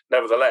business.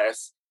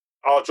 Nevertheless,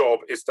 our job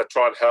is to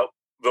try and help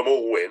them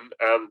all win,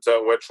 and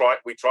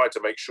we try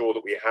to make sure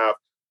that we have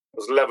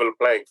as level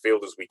a playing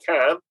field as we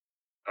can,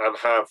 and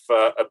have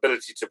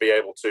ability to be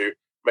able to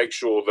make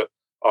sure that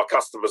our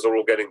customers are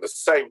all getting the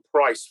same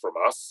price from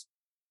us,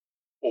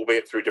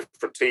 albeit through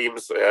different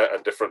teams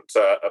and different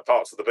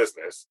parts of the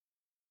business.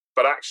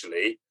 But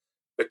actually,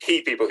 the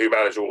key people who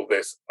manage all of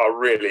this are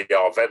really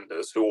our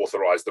vendors who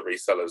authorize the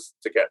resellers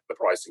to get the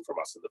pricing from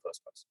us in the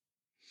first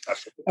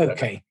place.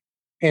 Okay,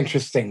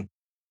 interesting.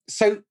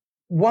 So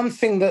one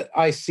thing that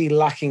I see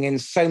lacking in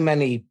so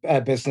many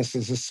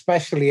businesses,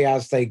 especially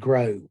as they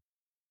grow,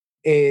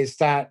 is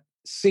that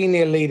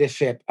senior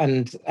leadership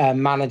and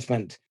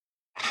management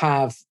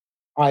have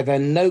either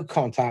no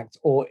contact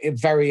or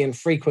very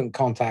infrequent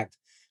contact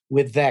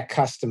with their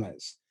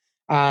customers.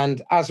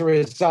 And as a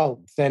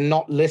result, they're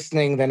not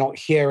listening, they're not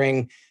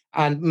hearing.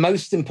 And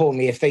most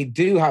importantly, if they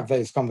do have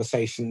those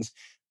conversations,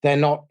 they're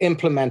not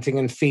implementing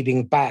and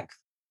feeding back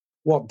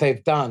what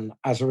they've done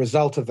as a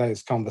result of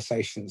those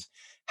conversations.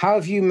 How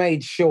have you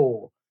made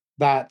sure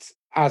that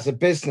as a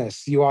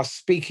business, you are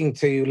speaking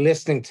to,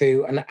 listening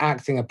to, and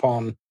acting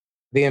upon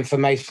the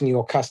information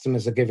your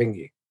customers are giving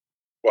you?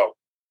 Well,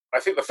 I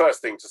think the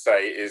first thing to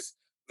say is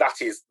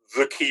that is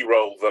the key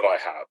role that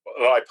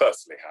I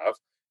personally have.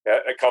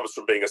 It comes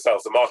from being a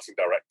sales and marketing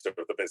director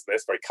of the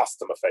business, very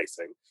customer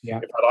facing. Yeah.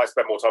 In fact, I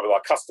spend more time with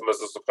our customers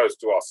as opposed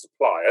to our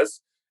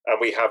suppliers. And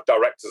we have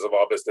directors of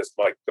our business,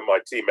 my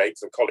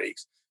teammates and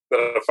colleagues, that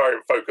are very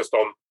focused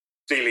on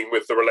dealing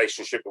with the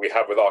relationship that we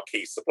have with our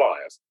key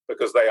suppliers,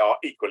 because they are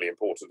equally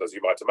important, as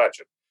you might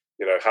imagine.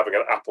 Having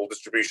an Apple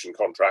distribution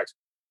contract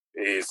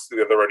there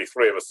are only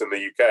 3 of us in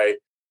the UK,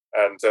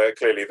 and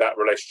clearly that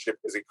relationship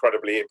is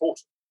incredibly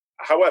important.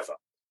 However,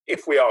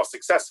 if we are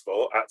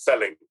successful at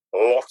selling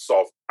lots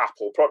of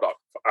Apple product,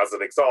 as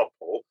an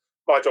example,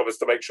 my job is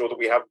to make sure that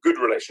we have good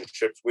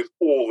relationships with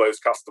all those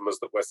customers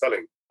that we're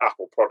selling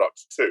Apple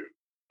products to.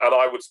 And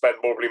I would spend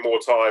probably more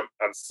time,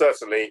 and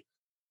certainly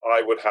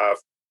I would have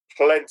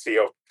plenty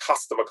of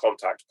customer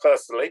contact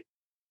personally.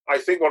 I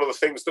think one of the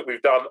things that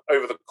we've done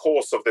over the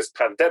course of this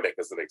pandemic,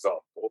 as an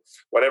example,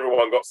 when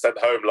everyone got sent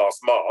home last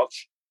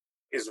March,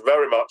 is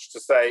very much to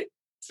say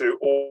to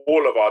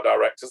all of our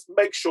directors,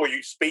 make sure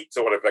you speak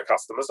to one of their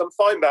customers and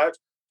find out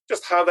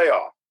just how they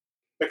are.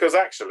 Because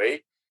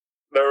actually,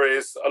 there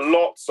is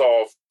lots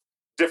of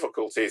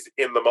difficulties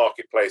in the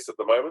marketplace at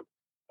the moment.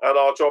 And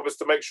our job is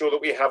to make sure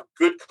that we have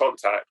good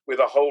contact with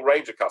a whole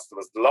range of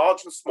customers,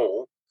 large and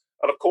small.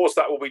 And of course,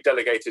 that will be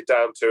delegated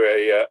down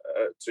to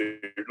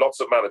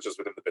lots of managers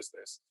within the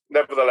business.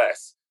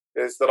 Nevertheless,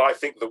 is that I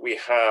think that we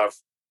have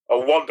a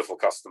wonderful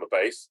customer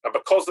base. And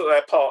because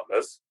they're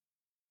partners,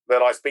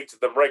 then I speak to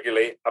them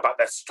regularly about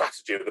their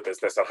strategy of the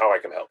business and how I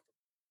can help them.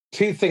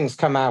 2 things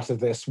come out of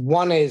this.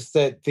 One is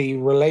that the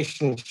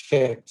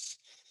relationships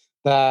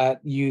that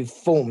you've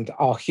formed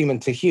are human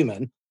to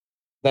human.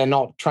 They're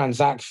not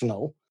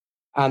transactional.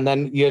 And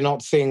then you're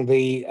not seeing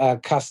the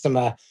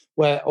customer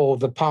or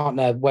the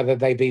partner, whether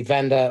they be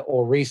vendor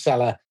or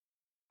reseller,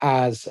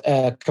 as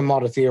a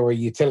commodity or a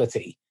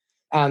utility.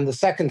 And the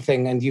second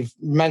thing, and you've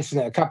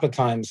mentioned it a couple of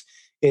times,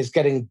 is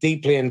getting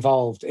deeply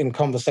involved in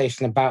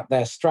conversation about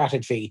their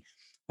strategy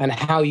and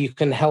how you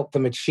can help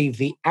them achieve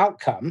the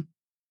outcome,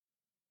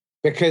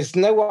 because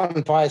no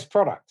one buys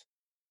product.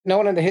 No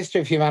one in the history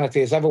of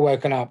humanity has ever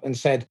woken up and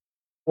said,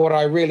 what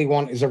I really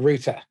want is a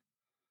router.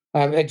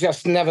 It's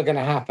just never going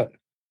to happen.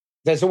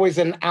 There's always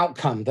an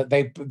outcome that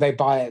they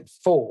buy it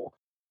for.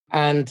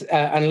 And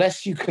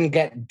unless you can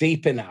get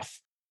deep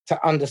enough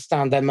to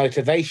understand their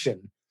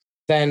motivation,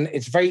 then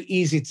it's very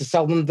easy to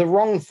sell them the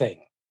wrong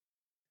thing.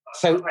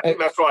 So I think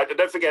that's right. And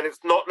don't forget, it's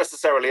not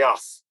necessarily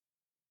us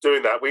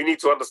doing that. We need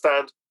to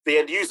understand the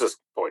end user's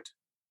point,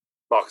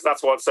 Marcus.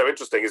 That's what's so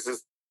interesting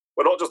is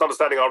we're not just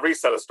understanding our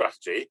reseller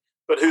strategy,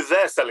 but who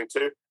they're selling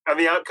to and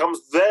the outcomes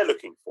they're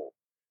looking for.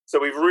 So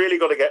we've really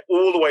got to get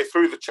all the way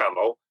through the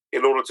channel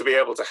in order to be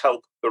able to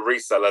help the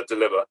reseller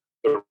deliver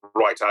the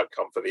right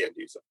outcome for the end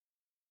user.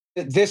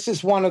 This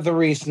is one of the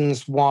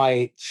reasons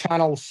why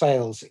channel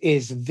sales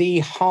is the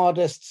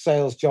hardest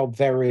sales job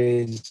there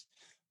is,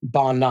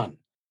 bar none.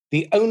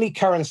 The only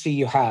currency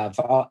you have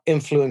are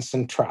influence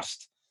and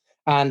trust.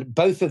 And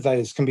both of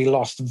those can be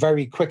lost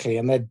very quickly,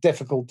 and they're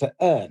difficult to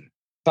earn.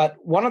 But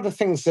one of the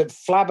things that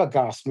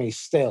flabbergasts me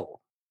still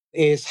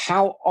is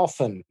how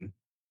often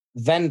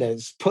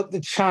vendors put the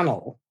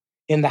channel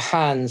in the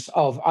hands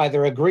of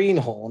either a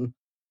greenhorn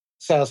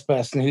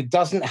salesperson who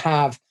doesn't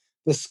have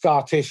the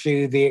scar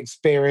tissue, the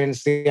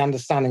experience, the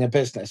understanding of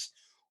business,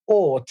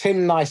 or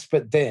Tim Nice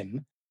but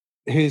Dim,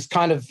 who's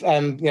kind of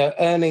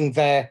earning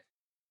their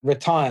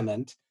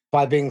retirement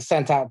by being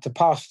sent out to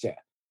pasture.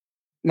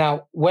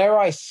 Now, where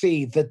I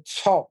see the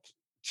top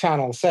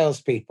channel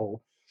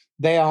salespeople,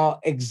 they are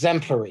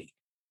exemplary.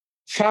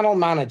 Channel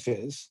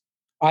managers,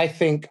 I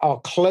think,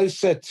 are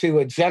closer to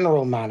a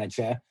general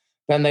manager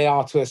than they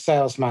are to a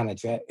sales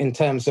manager in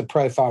terms of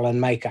profile and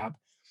makeup.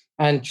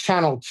 and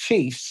channel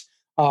chiefs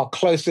are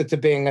closer to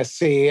being a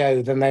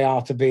CEO than they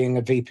are to being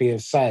a VP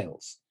of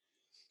sales.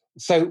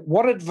 So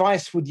what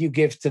advice would you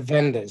give to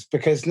vendors?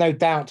 Because no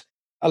doubt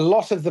a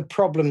lot of the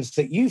problems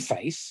that you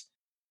face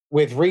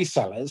with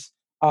resellers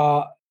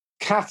are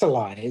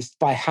catalyzed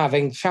by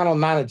having channel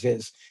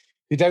managers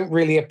who don't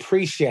really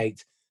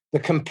appreciate the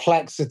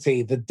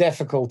complexity, the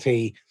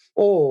difficulty,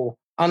 or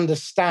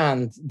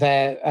understand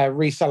their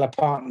reseller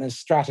partners'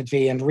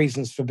 strategy and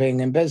reasons for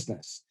being in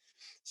business.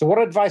 So what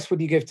advice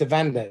would you give to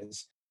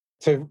vendors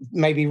to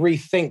maybe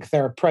rethink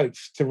their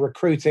approach to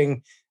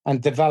recruiting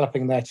and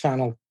developing their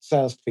channel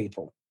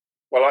salespeople?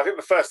 Well, I think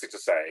the first thing to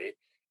say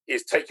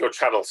is take your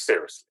channel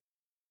seriously,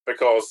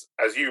 because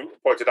as you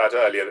pointed out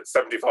earlier, that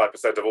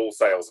 75% of all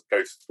sales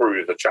go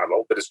through the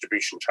channel, the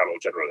distribution channel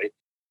generally,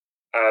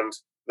 and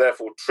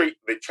therefore treat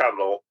the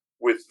channel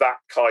with that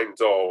kind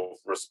of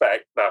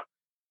respect. Now,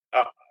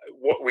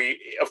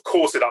 of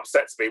course, it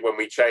upsets me when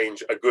we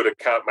change a good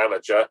account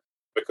manager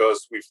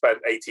because we've spent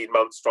 18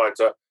 months trying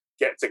to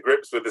get to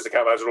grips with this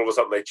account manager, and all of a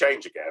sudden they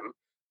change again,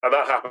 and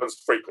that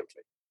happens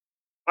frequently.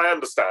 I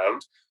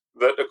understand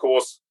that, of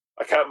course,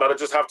 account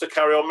managers have to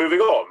carry on moving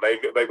on.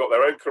 They've got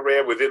their own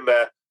career within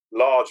their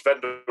large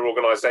vendor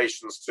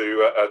organizations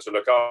to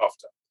look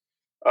after.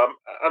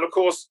 And, of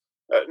course,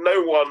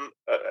 no one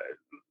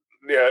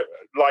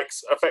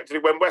likes effectively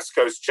when West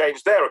Coast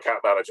changed their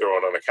account manager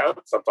on an account.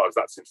 Sometimes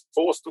that's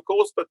enforced, of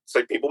course, but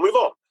so people move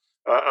on.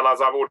 And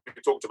as I've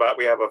already talked about,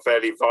 we have a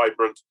fairly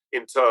vibrant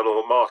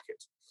internal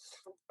market.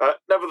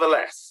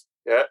 Nevertheless,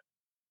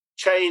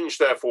 change,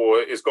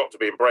 therefore, has got to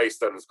be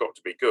embraced and has got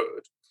to be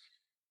good.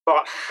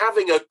 But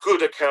having a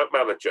good account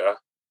manager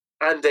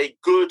and a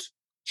good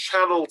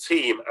channel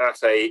team at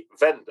a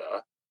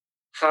vendor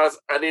has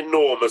an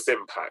enormous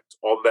impact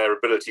on their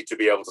ability to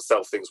be able to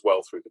sell things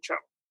well through the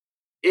channel.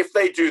 If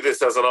they do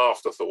this as an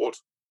afterthought,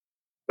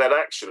 then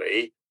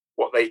actually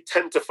what they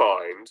tend to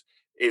find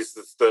is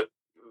that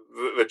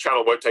the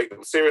channel won't take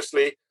them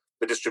seriously,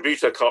 the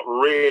distributor can't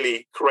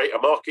really create a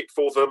market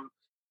for them,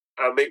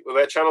 and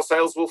their channel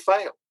sales will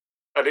fail.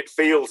 And it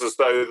feels as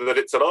though that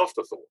it's an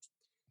afterthought.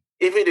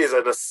 If it is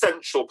an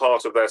essential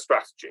part of their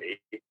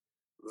strategy,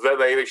 then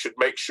they should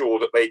make sure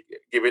that they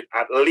give it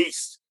at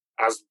least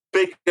as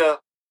big a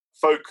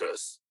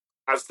focus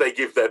as they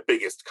give their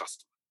biggest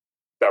customer,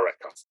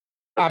 direct customer.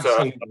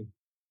 Absolutely.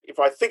 If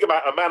I think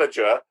about a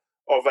manager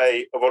of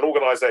an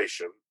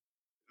organization,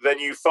 then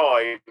you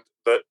find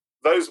that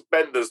those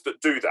vendors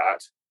that do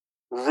that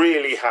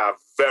really have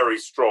very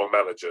strong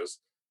managers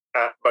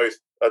at both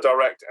a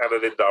direct and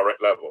an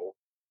indirect level.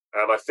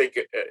 And I think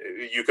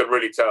you can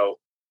really tell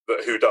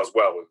that who does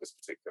well in this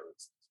particular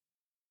instance.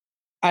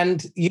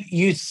 And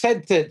you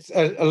said that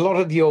a lot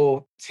of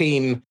your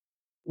team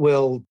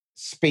will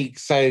speak,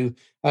 so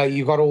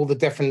you've got all the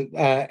different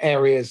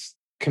areas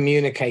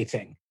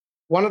communicating.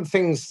 One of the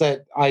things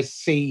that I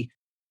see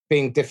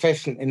being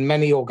deficient in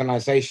many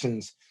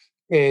organizations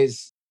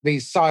is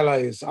these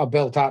silos are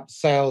built up: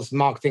 sales,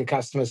 marketing,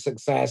 customer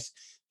success,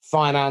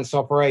 finance,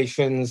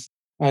 operations,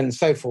 and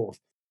so forth.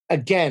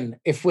 Again,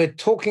 if we're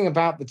talking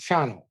about the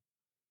channel,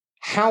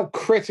 how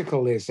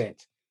critical is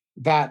it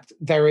that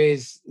there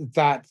is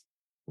that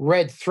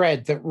red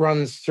thread that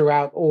runs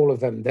throughout all of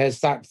them? There's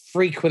that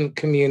frequent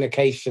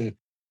communication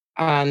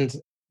and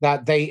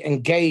that they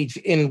engage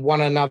in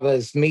one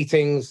another's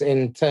meetings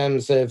in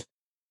terms of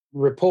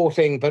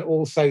reporting, but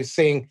also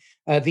seeing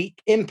the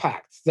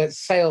impact that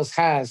sales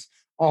has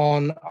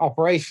on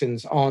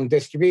operations, on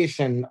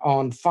distribution,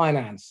 on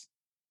finance.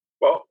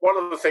 Well, one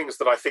of the things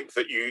that I think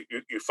that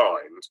you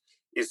find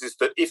is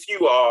that if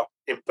you are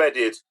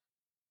embedded,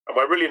 and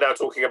we're really now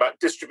talking about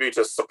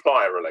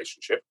distributor-supplier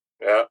relationship,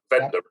 vendor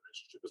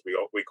relationship, as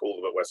we call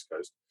them at West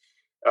Coast,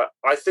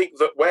 I think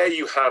that where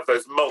you have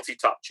those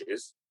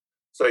multi-touches,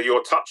 so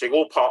you're touching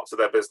all parts of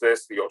their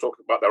business, you're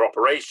talking about their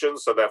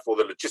operations, so therefore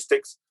the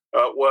logistics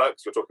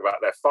works, you're talking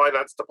about their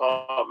finance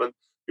department,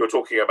 you're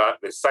talking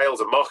about the sales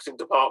and marketing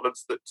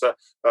departments that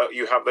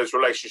you have those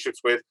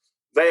relationships with,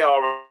 they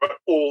are at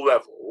all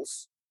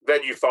levels,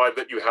 then you find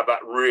that you have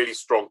that really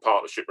strong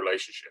partnership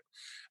relationship.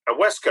 And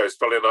West Coast,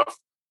 funnily enough,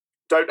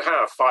 don't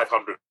have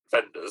 500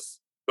 vendors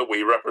that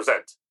we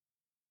represent.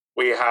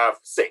 We have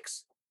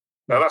 6.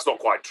 Now, that's not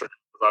quite true.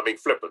 I'm being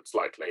flippant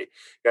slightly,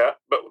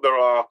 but there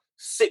are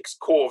 6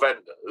 core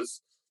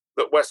vendors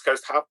that West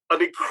Coast have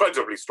an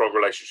incredibly strong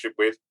relationship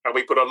with, and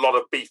we put a lot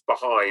of beef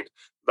behind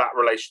that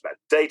relation, that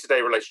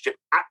day-to-day relationship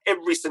at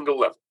every single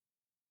level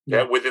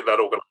within that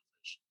organization.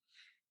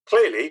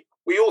 Clearly,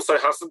 we also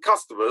have some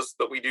customers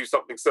that we do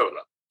something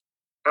similar.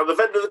 And the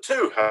vendor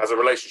too has a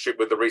relationship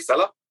with the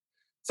reseller.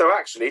 So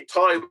actually,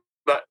 time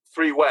that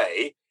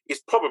 3-way is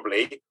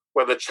probably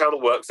when the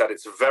channel works at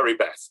its very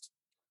best.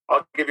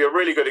 I'll give you a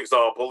really good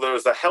example. There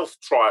is a health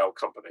trial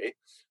company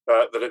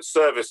that is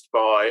serviced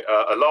by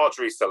a large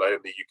reseller in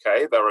the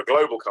UK. They're a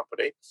global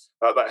company,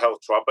 that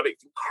health trial, but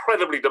it's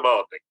incredibly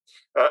demanding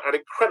and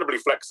incredibly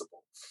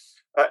flexible.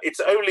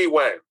 It's only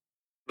when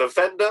the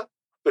vendor,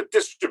 the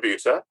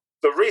distributor,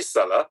 the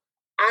reseller,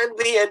 and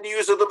the end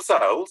user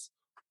themselves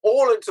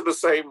all into the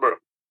same room.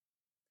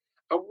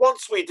 And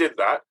once we did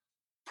that,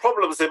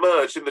 problems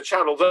emerged in the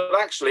channel that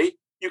actually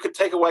you could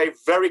take away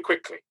very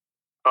quickly.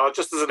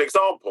 Just as an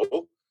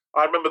example,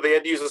 I remember the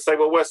end user saying,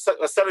 well, we're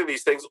selling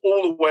these things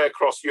all the way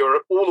across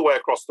Europe, all the way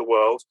across the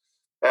world.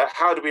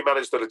 How do we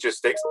manage the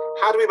logistics?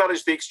 How do we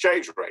manage the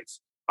exchange rates?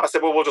 I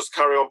said, well, we'll just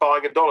carry on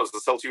buying in dollars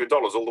and sell to you in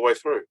dollars all the way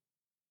through.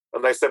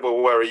 And they said, well,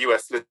 we're a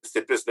US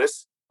listed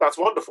business. That's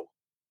wonderful.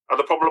 And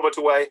the problem went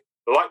away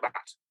like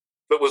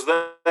that was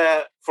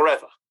there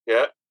forever.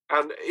 Yeah.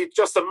 And it's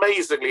just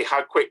amazingly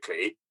how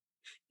quickly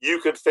you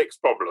can fix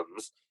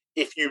problems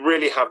if you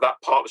really have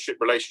that partnership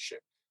relationship.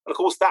 And of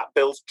course, that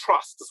builds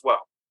trust as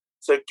well.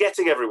 So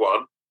getting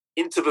everyone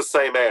into the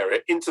same area,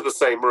 into the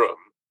same room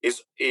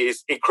is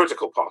a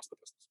critical part of the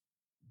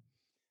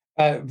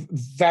business.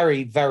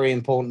 Very, very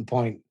important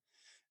point.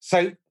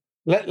 So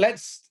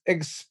let's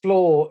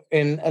explore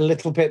in a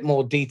little bit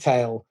more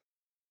detail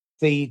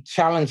the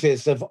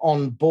challenges of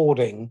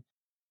onboarding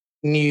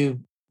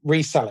new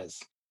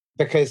resellers.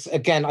 Because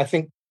again, I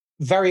think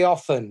very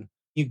often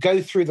you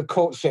go through the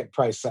courtship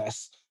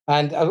process,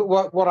 and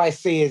what I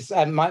see is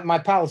my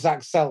pal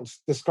Zach Seltz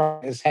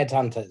described it as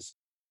headhunters.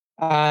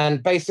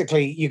 And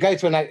basically, you go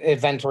to an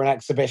event or an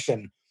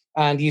exhibition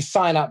and you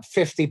sign up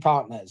 50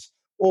 partners,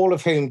 all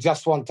of whom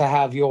just want to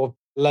have your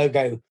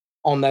logo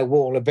on their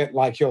wall, a bit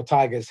like your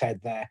tiger's head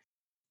there.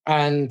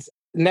 And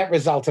net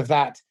result of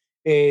that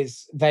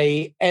is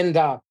they end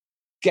up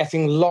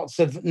getting lots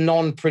of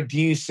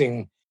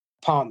non-producing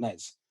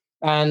partners.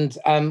 And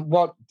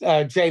what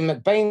Jay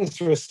McBain's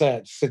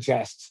research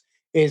suggests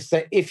is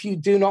that if you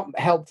do not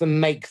help them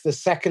make the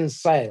second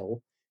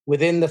sale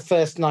within the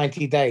first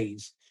 90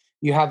 days,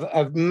 you have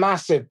a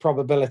massive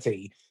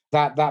probability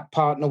that that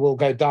partner will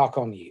go dark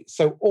on you.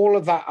 So all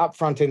of that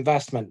upfront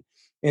investment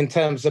in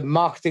terms of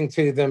marketing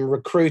to them,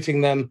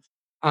 recruiting them,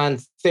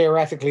 and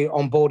theoretically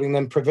onboarding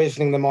them,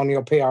 provisioning them on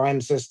your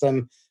PRM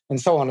system,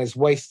 and so on is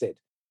wasted.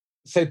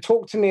 So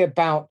talk to me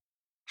about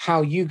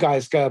how you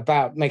guys go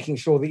about making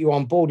sure that you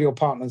onboard your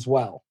partners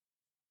well.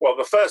 Well,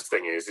 the first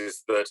thing is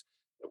that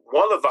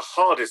one of the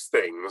hardest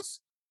things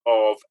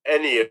of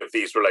any of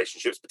these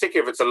relationships,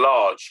 particularly if it's a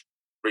large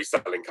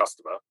reselling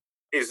customer,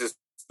 is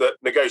that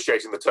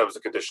negotiating the terms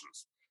and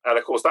conditions. And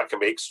of course, that can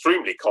be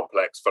extremely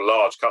complex for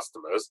large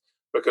customers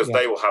because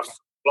they will have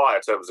supplier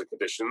terms and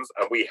conditions,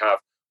 and we have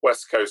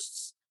West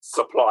Coast's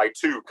supply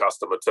to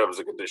customer terms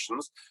and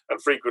conditions,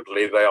 and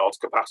frequently they aren't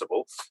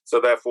compatible. So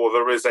therefore,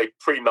 there is a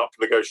prenup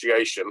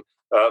negotiation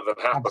that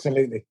happens.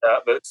 Absolutely.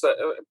 That's a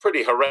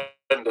pretty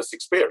horrendous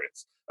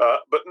experience.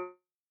 But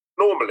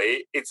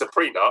normally, it's a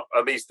prenup,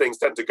 and these things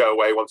tend to go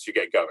away once you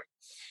get going.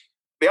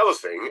 The other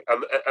thing,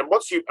 and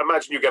once you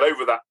imagine you get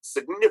over that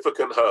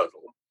significant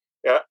hurdle,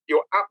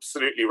 you're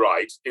absolutely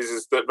right,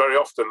 is that very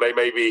often they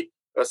may be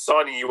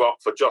signing you up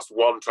for just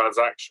one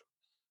transaction.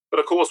 But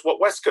of course, what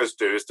West Coast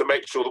do is to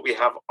make sure that we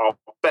have our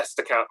best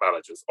account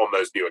managers on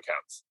those new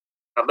accounts.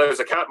 And those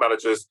account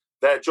managers,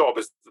 their job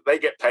is that they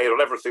get paid on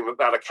everything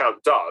that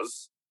account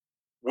does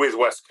with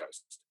West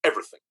Coast,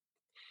 everything.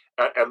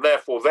 And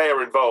therefore, they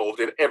are involved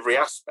in every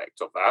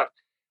aspect of that.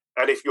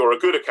 And if you're a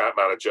good account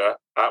manager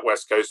at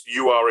West Coast,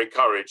 you are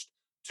encouraged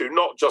to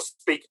not just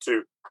speak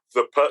to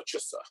the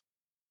purchaser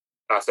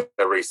as a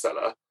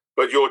reseller,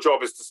 but your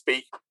job is to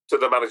speak to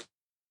the managing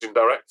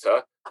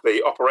director,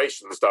 the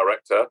operations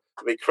director,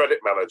 the credit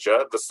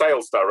manager, the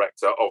sales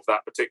director of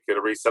that particular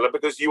reseller,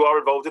 because you are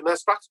involved in their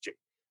strategy.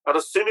 And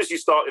as soon as you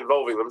start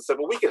involving them and say,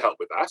 well, we can help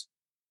with that.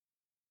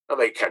 And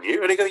they, can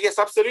you? And they go, yes,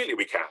 absolutely,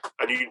 we can.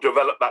 And you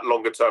develop that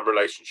longer term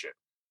relationship.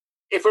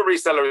 If a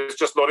reseller is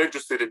just not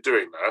interested in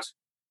doing that,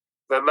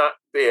 then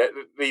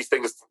these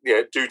things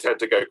do tend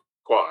to go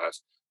quiet.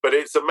 But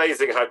it's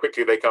amazing how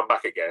quickly they come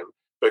back again,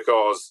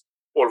 because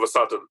all of a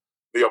sudden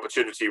the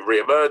opportunity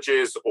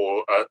reemerges,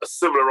 or a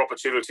similar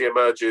opportunity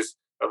emerges,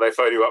 and they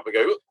phone you up and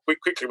go,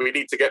 quickly, we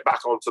need to get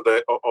back on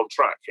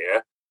track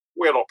here.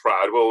 We're not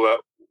proud.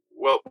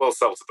 We'll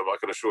sell to them, I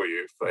can assure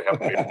you, if they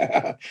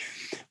haven't been.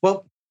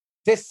 Well,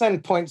 this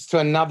then points to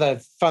another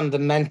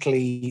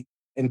fundamentally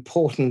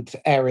important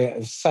area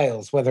of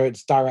sales, whether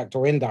it's direct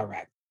or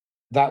indirect,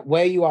 that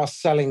where you are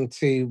selling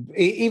to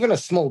even a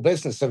small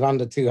business of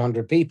under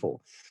 200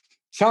 people,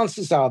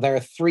 chances are there are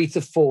 3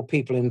 to 4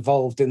 people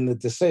involved in the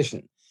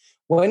decision.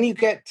 When you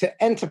get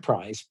to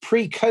enterprise,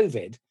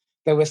 pre-COVID,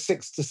 there were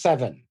 6 to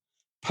 7.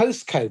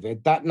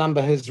 Post-COVID, that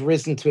number has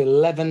risen to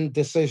 11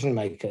 decision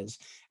makers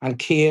and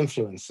key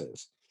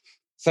influencers.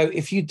 So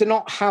if you do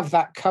not have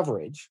that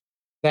coverage,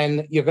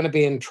 then you're going to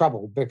be in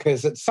trouble,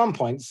 because at some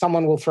point,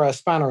 someone will throw a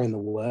spanner in the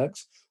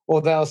works,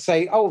 or they'll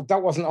say, oh,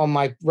 that wasn't on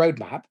my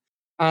roadmap,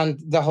 and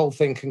the whole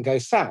thing can go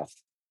south.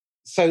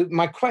 So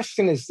my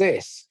question is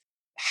this: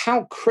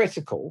 how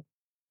critical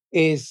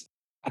is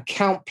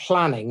account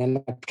planning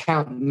and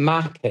account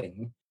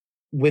mapping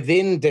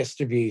within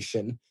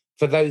distribution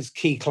for those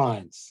key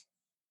clients?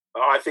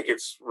 I think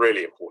it's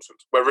really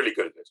important. We're really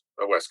good at it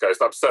at West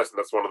Coast. I'm certain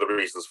that's one of the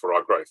reasons for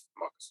our growth,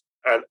 Marcus.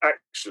 And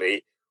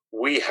actually,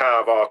 we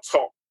have our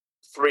top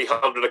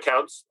 300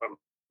 accounts.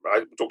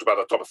 I talked about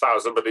the top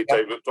 1,000, but take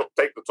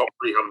the top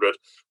 300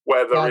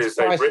 where there is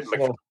a written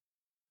account.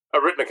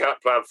 a written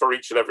account plan for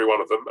each and every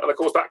one of them. And of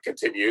course, that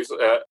continues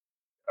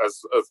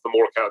as the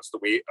more accounts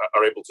that we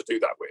are able to do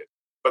that with.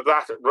 But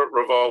that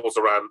revolves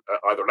around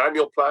either an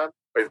annual plan,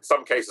 or in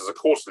some cases, a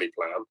quarterly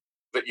plan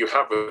that you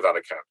have with that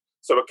account.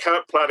 So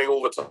account planning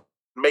all the time,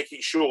 making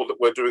sure that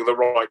we're doing the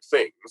right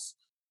things,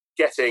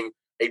 getting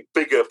a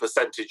bigger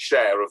percentage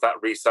share of that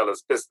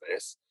reseller's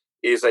business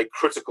is a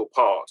critical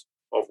part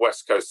of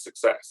West Coast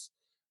success.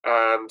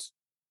 And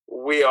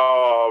we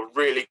are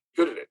really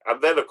good at it.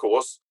 And then, of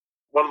course,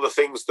 one of the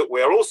things that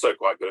we are also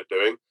quite good at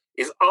doing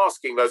is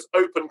asking those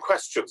open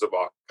questions of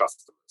our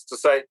customers to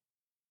say,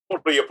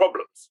 what are your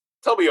problems?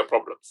 Tell me your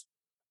problems.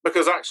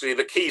 Because actually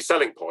the key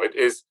selling point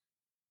is,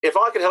 if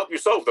I can help you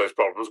solve those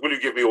problems, will you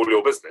give me all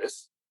your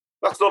business?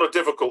 That's not a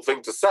difficult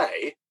thing to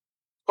say.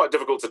 Quite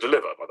difficult to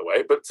deliver, by the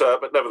way, but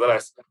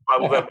nevertheless, I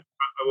will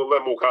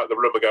then walk out of the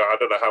room and go, I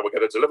don't know how we're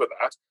going to deliver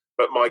that,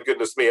 but my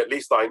goodness me, at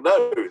least I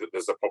know that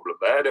there's a problem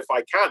there, and if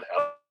I can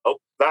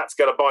help, that's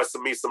going to buy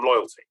me some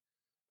loyalty.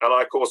 And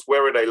of course,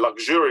 we're in a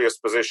luxurious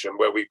position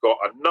where we've got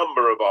a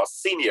number of our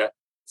senior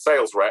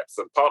sales reps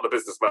and partner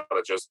business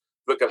managers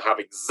that can have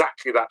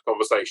exactly that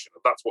conversation,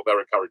 and that's what they're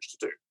encouraged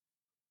to do.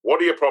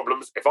 What are your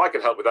problems? If I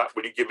can help with that,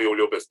 will you give me all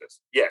your business?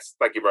 Yes,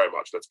 thank you very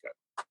much. Let's go.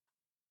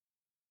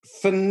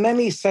 For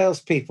many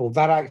salespeople,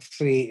 that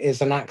actually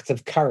is an act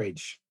of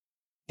courage.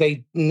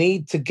 They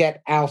need to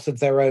get out of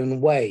their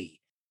own way.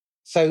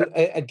 So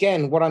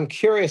again, what I'm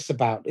curious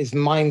about is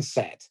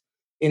mindset.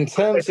 In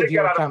terms of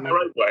your account, their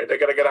own way, they're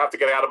going to have to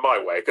get out of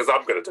my way because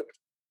I'm going to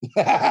do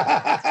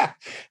it.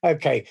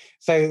 Okay,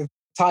 so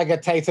Tiger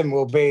Tatum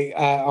will be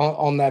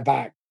on their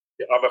back.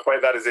 Yeah, I'm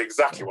afraid that is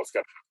exactly what's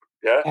going to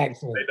happen. Yeah,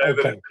 excellent. They know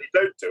that if they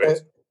don't do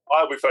it,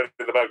 I'll be phoning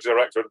the managing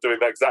director and doing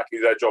exactly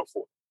their job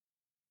for them.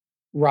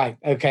 Right.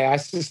 Okay. I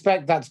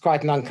suspect that's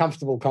quite an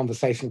uncomfortable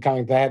conversation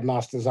coming to the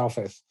headmaster's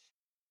office.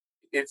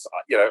 It's,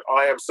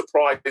 I am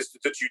surprised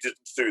that you didn't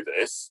do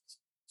this.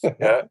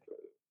 Yeah.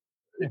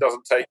 It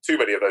doesn't take too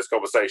many of those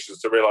conversations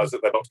to realise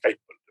that they're not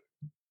capable of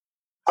doing.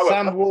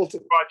 However, Sam Walton,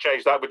 try and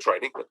change that with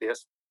training, but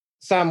yes.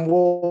 Sam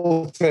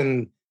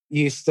Walton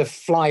used to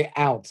fly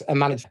out a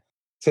manager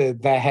to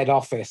their head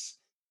office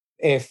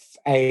if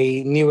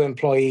a new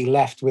employee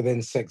left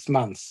within 6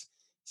 months.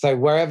 So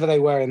wherever they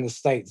were in the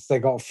States, they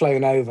got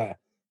flown over,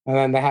 and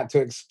then they had to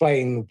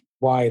explain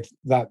why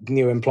that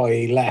new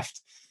employee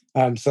left.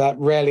 So that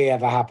rarely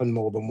ever happened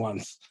more than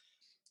once.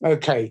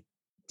 Okay.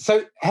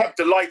 So I'm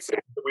delighted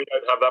that we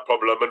don't have that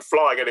problem, and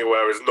flying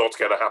anywhere is not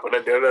going to happen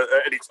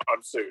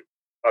anytime soon.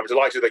 I'm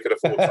delighted they could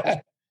afford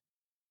that.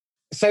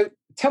 So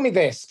tell me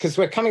this, because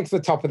we're coming to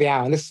the top of the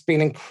hour, and this has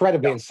been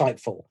incredibly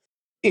insightful.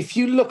 If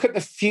you look at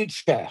the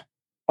future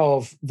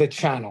of the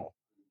channel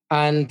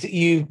and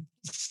you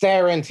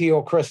stare into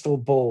your crystal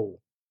ball,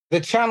 the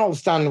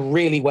channel's done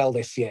really well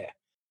this year.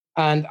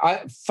 And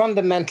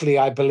fundamentally,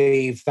 I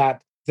believe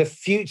that the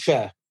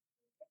future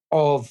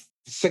of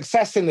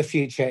success in the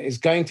future is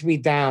going to be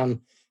down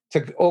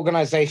to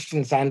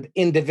organizations and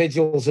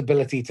individuals'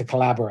 ability to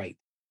collaborate.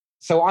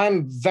 So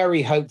I'm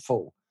very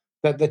hopeful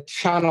that the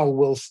channel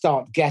will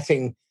start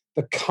getting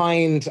the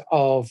kind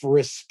of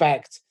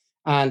respect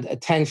and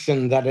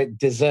attention that it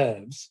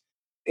deserves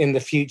in the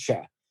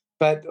future.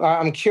 But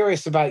I'm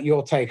curious about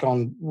your take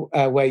on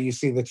where you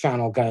see the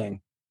channel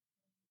going.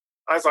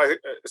 As I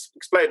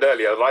explained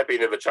earlier, I've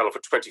been in the channel for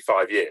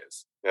 25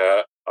 years.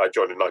 I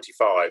joined in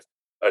 95,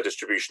 a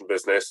distribution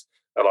business,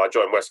 and I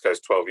joined West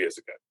Coast 12 years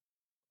ago.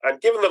 And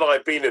given that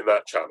I've been in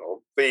that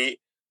channel, the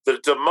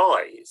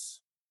demise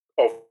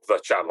of the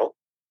channel,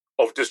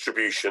 of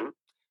distribution,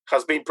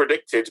 has been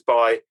predicted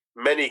by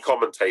many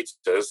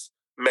commentators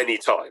many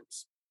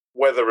times,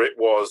 whether it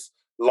was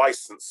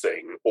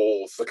licensing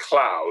or the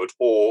cloud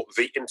or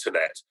the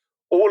internet.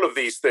 All of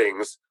these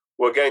things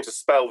were going to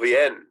spell the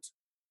end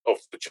of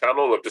the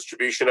channel of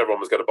distribution. Everyone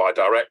was going to buy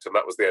direct, and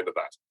that was the end of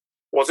that.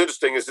 What's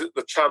interesting is that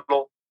the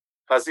channel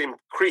has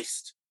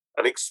increased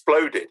and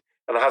exploded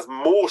and has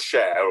more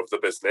share of the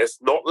business,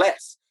 not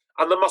less.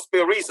 And there must be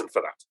a reason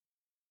for that.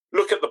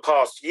 Look at the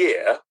past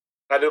year,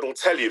 and it'll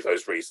tell you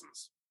those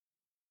reasons.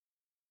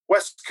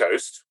 West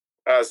Coast,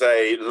 as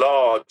a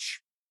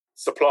large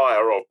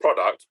supplier of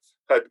product,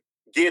 had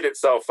geared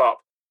itself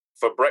up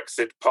for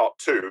Brexit Part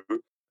 2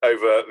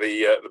 over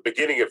the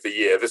beginning of the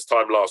year, this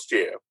time last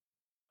year.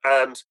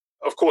 And,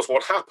 of course,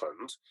 what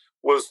happened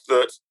was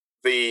that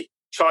the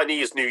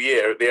Chinese New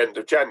Year at the end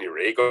of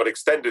January got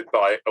extended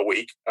by a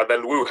week, and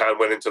then Wuhan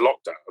went into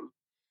lockdown.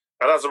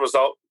 And as a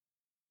result,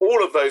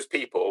 all of those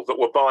people that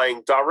were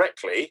buying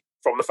directly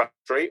from the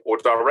factory or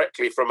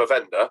directly from a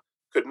vendor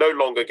could no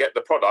longer get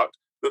the product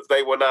that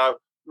they were now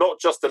not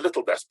just a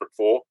little desperate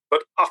for,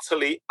 but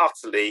utterly,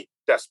 utterly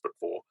desperate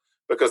for,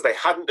 because they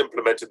hadn't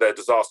implemented their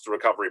disaster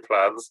recovery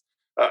plans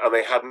and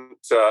they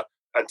hadn't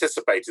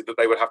anticipated that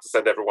they would have to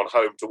send everyone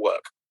home to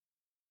work.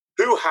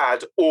 Who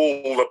had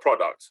all the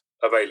product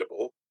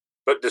available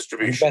but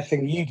distribution? I'm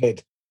guessing you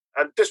did.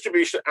 And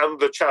distribution and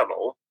the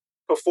channel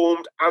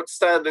performed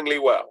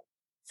outstandingly well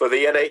for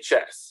the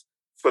NHS,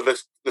 for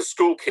the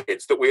school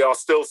kids that we are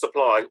still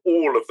supplying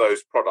all of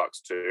those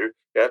products to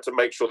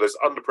make sure there's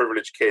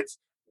underprivileged kids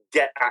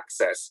get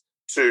access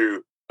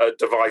to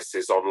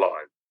devices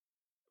online.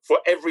 For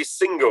every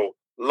single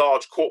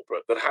large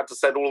corporate that had to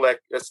send all their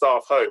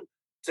staff home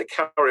to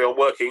carry on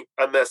working,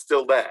 and they're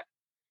still there.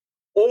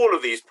 All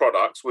of these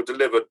products were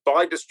delivered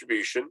by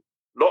distribution,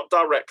 not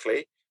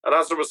directly, and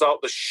as a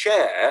result, the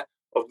share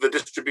of the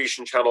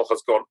distribution channel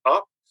has gone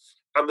up,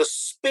 and the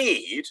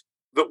speed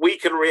that we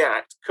can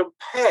react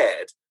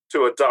compared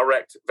to a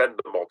direct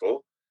vendor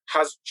model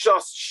has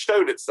just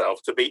shown itself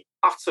to be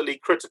utterly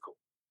critical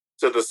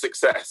to the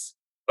success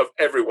of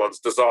everyone's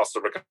disaster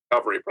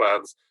recovery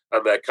plans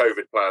and their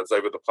COVID plans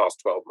over the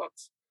past 12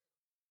 months.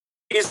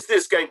 Is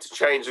this going to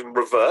change and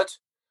revert?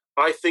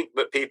 I think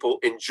that people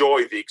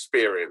enjoy the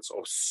experience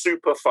of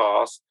super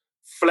fast,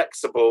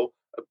 flexible,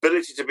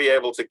 ability to be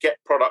able to get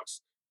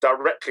products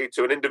directly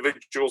to an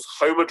individual's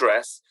home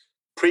address,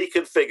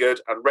 pre-configured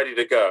and ready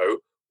to go,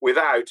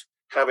 without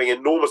having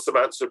enormous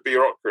amounts of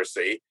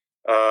bureaucracy.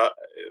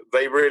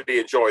 They really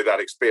enjoy that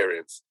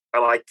experience.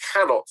 And I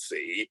cannot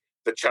see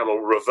the channel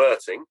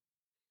reverting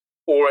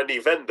or any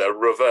vendor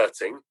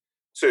reverting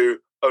to,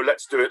 oh,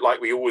 let's do it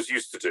like we always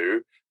used to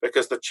do,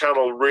 because the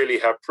channel really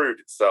have proved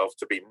itself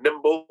to be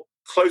nimble,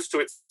 close to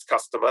its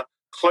customer,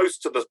 close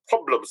to the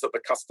problems that the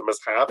customers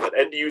have at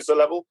end user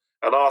level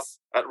and us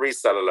at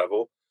reseller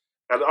level.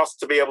 And us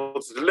to be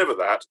able to deliver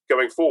that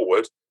going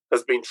forward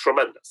has been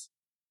tremendous.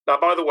 Now,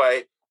 by the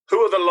way, who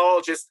are the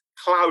largest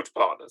cloud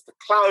partners? The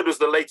cloud is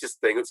the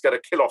latest thing that's going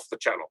to kill off the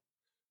channel.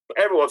 But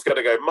everyone's going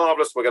to go,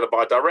 marvelous, we're going to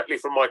buy directly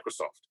from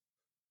Microsoft.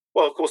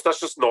 Well, of course, that's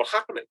just not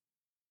happening.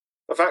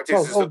 The fact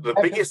is that the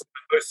biggest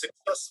and most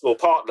successful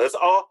partners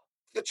are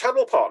the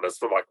channel partners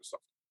for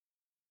Microsoft.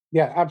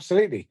 Yeah,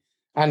 absolutely.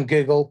 And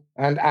Google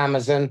and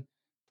Amazon,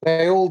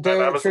 they all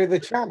do it through the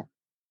channel.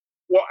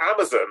 What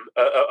Amazon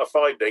are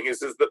finding is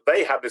that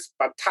they have this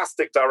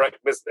fantastic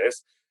direct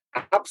business,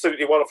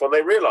 absolutely wonderful. And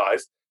they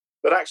realized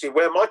that actually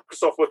where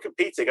Microsoft were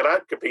competing and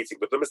out-competing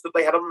with them is that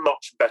they had a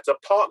much better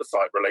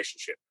partner-side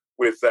relationship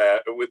with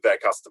their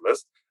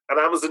customers. And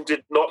Amazon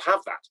did not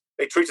have that.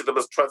 They treated them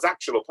as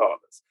transactional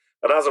partners.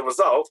 And as a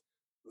result,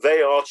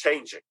 they are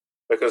changing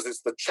because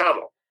it's the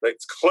channel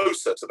that's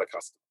closer to the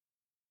customer.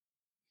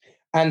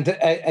 And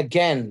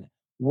again,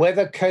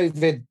 whether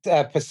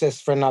COVID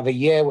persists for another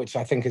year, which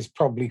I think is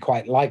probably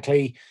quite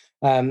likely,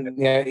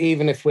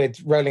 even if we're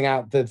rolling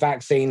out the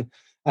vaccine,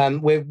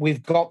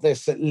 we've got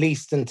this at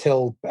least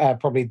until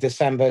probably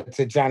December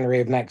to January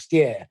of next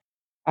year.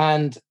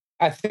 And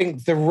I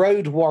think the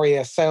road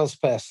warrior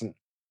salesperson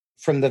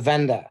from the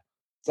vendor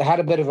had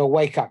a bit of a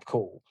wake-up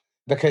call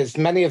because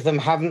many of them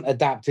haven't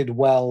adapted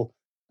well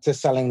to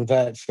selling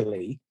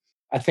virtually.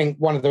 I think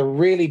one of the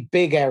really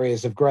big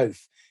areas of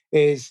growth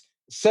is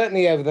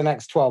certainly over the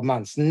next 12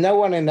 months, no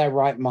one in their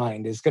right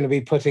mind is going to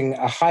be putting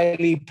a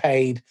highly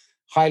paid,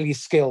 highly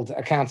skilled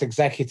account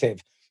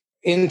executive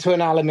into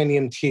an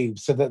aluminium tube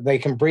so that they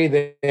can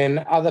breathe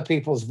in other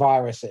people's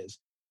viruses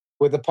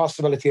with the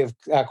possibility of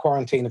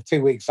quarantine of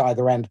 2 weeks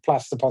either end,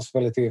 plus the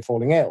possibility of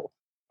falling ill.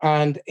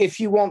 And if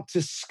you want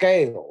to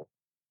scale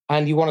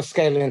and you want to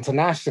scale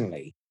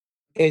internationally,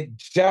 it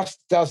just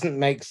doesn't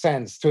make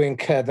sense to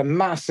incur the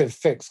massive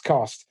fixed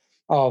cost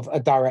of a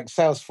direct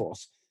sales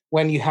force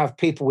when you have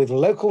people with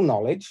local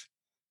knowledge,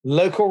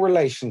 local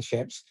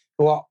relationships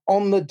who are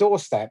on the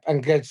doorstep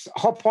and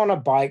hop on a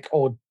bike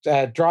or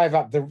drive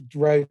up the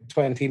road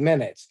 20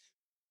 minutes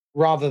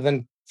rather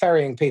than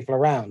ferrying people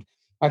around.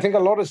 I think a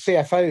lot of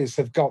CFOs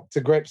have got to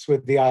grips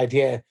with the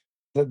idea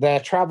that their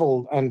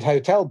travel and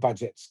hotel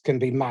budgets can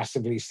be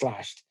massively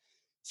slashed.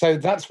 So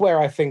that's where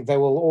I think there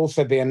will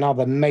also be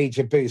another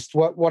major boost.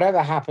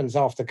 Whatever happens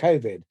after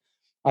COVID,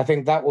 I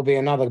think that will be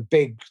another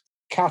big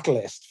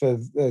catalyst for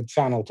the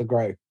channel to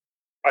grow.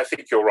 I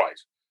think you're right.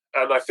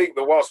 And I think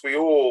that whilst we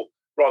all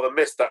rather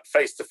miss that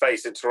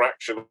face-to-face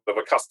interaction of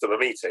a customer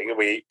meeting, and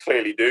we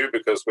clearly do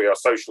because we are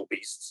social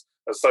beasts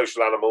and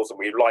social animals and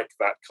we like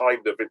that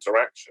kind of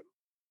interaction,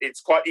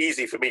 it's quite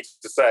easy for me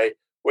to say,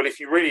 well, if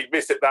you really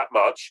miss it that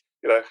much,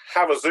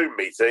 have a Zoom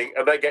meeting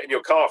and then get in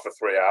your car for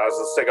 3 hours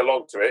and sing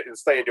along to it and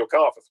stay in your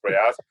car for 3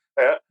 hours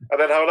and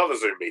then have another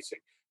Zoom meeting.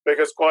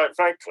 Because quite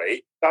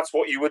frankly, that's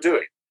what you were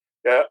doing.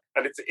 Yeah,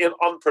 and it's in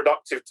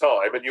unproductive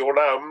time and you're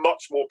now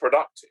much more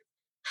productive.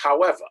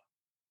 However,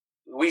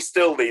 we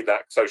still need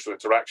that social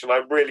interaction.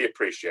 I really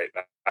appreciate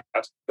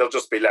that. There'll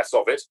just be less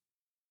of it.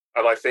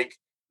 And I think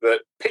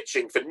that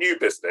pitching for new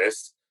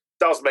business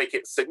does make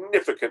it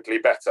significantly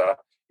better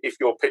if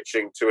you're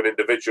pitching to an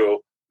individual,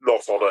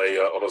 not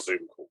on a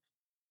Zoom call.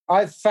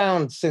 I've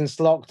found since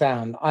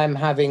lockdown, I'm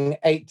having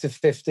 8 to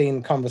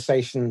 15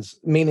 conversations,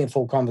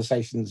 meaningful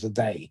conversations a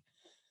day.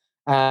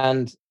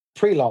 And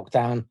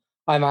pre-lockdown,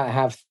 I might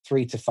have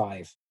 3 to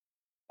 5.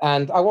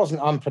 And I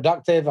wasn't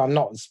unproductive. I'm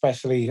not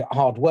especially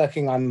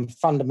hardworking. I'm a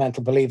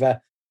fundamental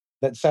believer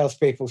that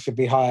salespeople should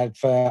be hired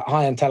for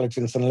high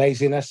intelligence and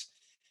laziness,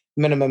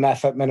 minimum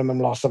effort, minimum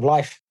loss of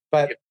life.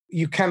 But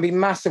you can be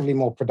massively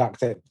more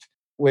productive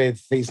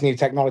with these new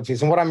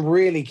technologies. And what I'm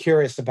really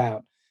curious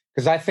about,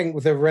 because I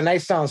think the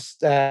renaissance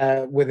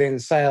within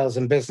sales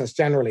and business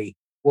generally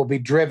will be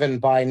driven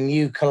by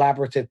new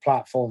collaborative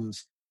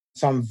platforms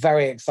So I'm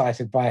very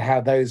excited by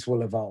how those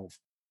will evolve.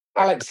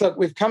 Alex, look,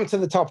 we've come to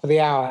the top of the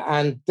hour,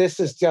 and this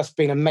has just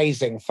been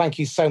amazing. Thank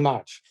you so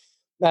much.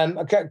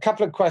 A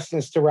couple of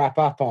questions to wrap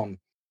up on.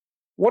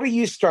 What are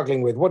you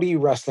struggling with? What are you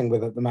wrestling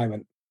with at the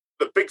moment?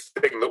 The big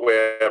thing that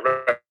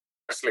we're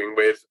wrestling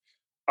with,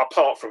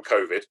 apart from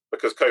COVID,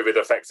 because COVID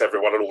affects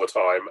everyone and all the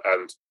time,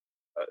 and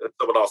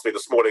someone asked me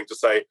this morning to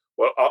say,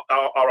 well,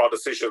 are our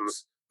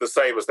decisions the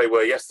same as they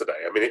were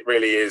yesterday? I mean, it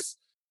really is.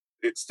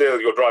 It's still,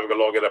 you're driving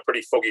along in a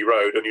pretty foggy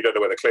road and you don't know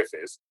where the cliff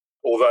is.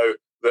 Although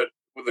the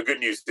good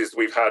news is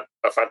we've had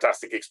a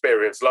fantastic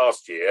experience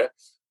last year,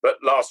 but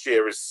last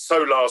year is so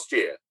last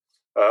year.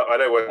 I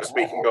know we're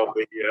speaking on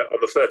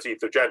the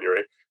 13th of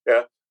January,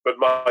 yeah, but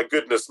my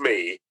goodness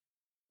me,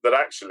 that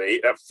actually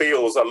it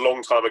feels a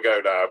long time ago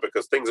now,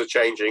 because things are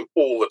changing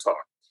all the time.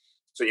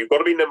 So you've got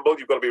to be nimble,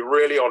 you've got to be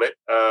really on it,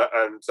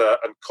 and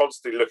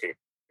constantly looking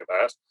at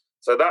that.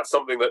 So that's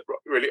something that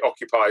really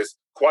occupies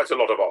quite a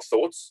lot of our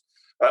thoughts.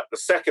 The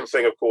second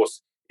thing, of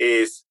course,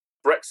 is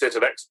Brexit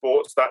and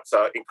exports. That's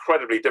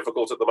incredibly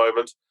difficult at the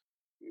moment.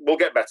 We'll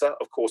get better,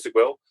 of course it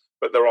will,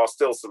 but there are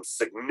still some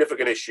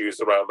significant issues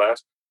around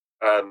that,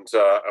 and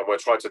we're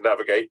trying to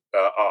navigate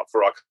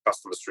for our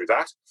customers through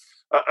that.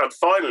 And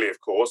finally, of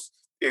course,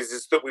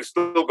 is that we've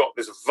still got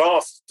this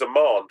vast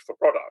demand for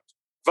product,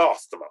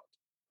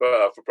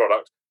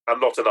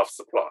 and not enough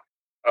supply.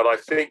 And I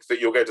think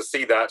that you're going to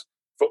see that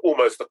for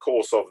almost the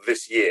course of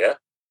this year.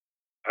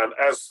 And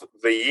as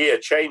the year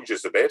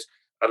changes a bit,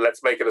 and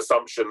let's make an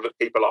assumption that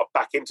people are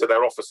back into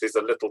their offices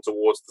a little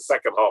towards the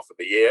second half of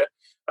the year,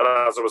 and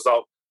as a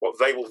result, what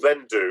they will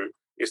then do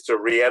is to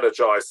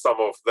re-energize some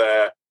of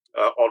their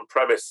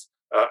on-premise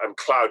and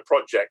cloud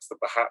projects that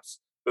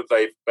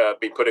they've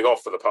been putting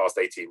off for the past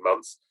 18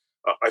 months.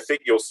 I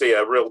think you'll see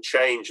a real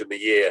change in the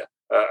year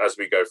as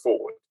we go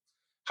forward.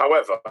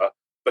 However,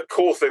 the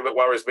core thing that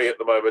worries me at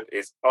the moment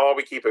is, are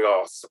we keeping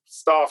our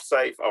staff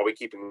safe? Are we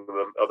keeping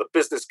the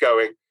business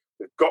going?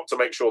 We've got to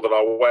make sure that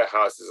our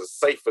warehouse is as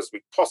safe as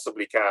we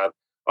possibly can.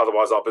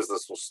 Otherwise, our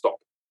business will stop.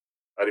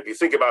 And if you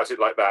think about it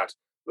like that,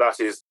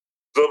 that is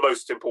the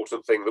most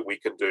important thing that we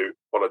can do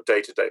on a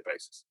day-to-day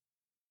basis.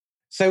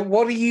 So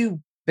what are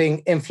you being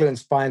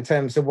influenced by in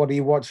terms of what are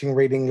you watching,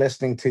 reading,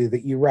 listening to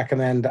that you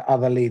recommend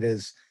other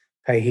leaders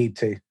pay heed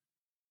to?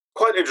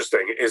 Quite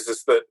interesting is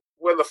that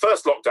when the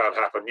first lockdown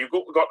happened,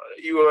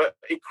 you were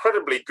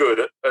incredibly good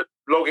at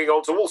logging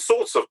on to all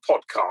sorts of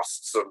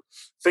podcasts and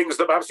things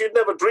that perhaps you'd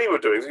never dream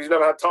of doing because you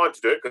never had time to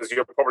do it because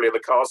you're probably in the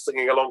car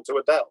singing along to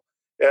Adele.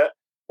 Yeah.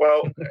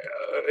 Well,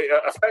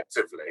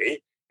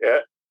 effectively,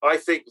 yeah, I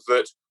think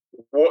that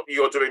what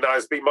you're doing now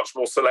is being much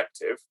more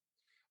selective.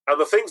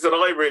 And the things that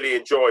I really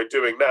enjoy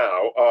doing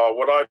now are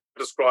what I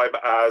describe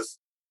as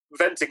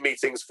venting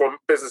meetings from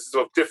businesses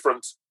of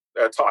different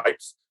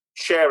types,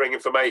 sharing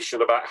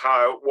information about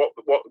what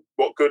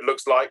good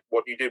looks like,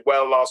 what you did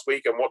well last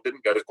week and what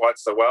didn't go quite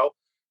so well.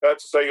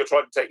 So you're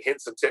trying to take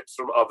hints and tips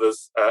from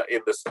others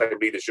in the same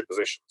leadership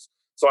positions.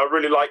 So I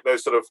really like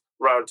those sort of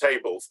round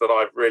tables that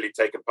I've really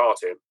taken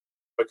part in,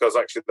 because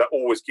actually that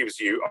always gives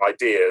you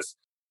ideas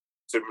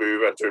to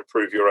move and to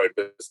improve your own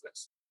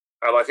business.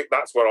 And I think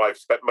that's where I've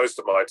spent most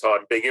of my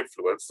time being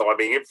influenced. So I'm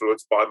being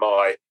influenced by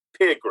my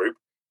peer group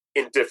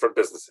in different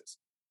businesses.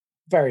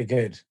 Very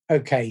good.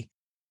 Okay.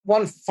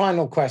 One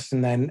final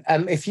question then.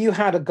 If you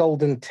had a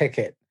golden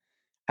ticket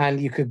and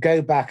you could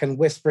go back and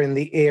whisper in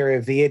the ear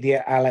of the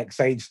idiot Alex,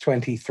 age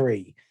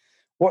 23,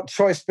 what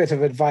choice bit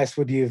of advice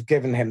would you have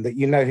given him that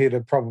you know he'd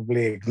have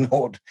probably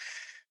ignored?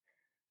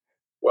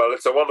 Well,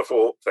 it's a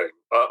wonderful thing.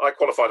 I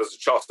qualified as a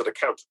chartered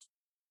accountant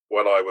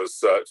when I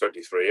was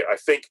 23. I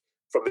think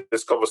from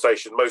this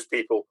conversation, most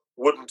people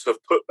wouldn't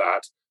have put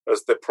that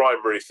as the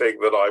primary thing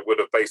that I would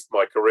have based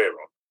my career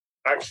on.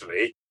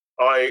 Actually,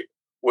 I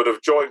would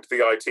have joined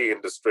the IT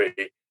industry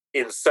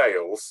in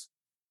sales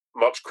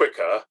much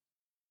quicker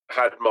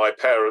had my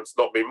parents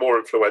not been more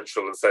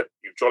influential and said,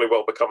 you jolly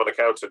well become an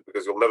accountant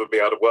because you'll never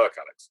be out of work,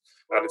 Alex.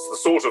 And it's the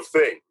sort of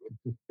thing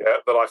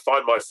that I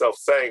find myself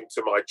saying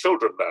to my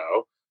children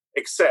now,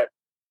 except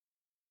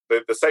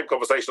the same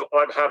conversation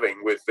I'm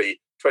having with the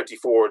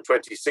 24 and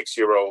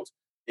 26-year-old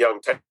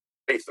young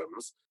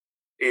Tathams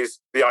is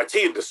the IT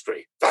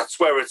industry. That's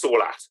where it's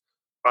all at.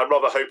 I'm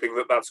rather hoping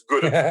that that's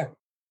good.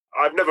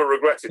 I've never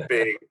regretted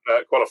being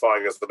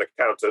qualifying as an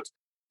accountant,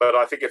 but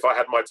I think if I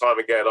had my time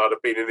again, I'd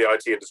have been in the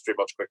IT industry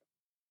much quicker.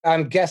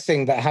 I'm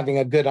guessing that having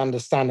a good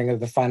understanding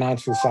of the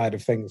financial side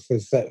of things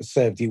has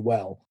served you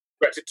well.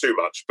 Regret it too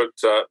much, but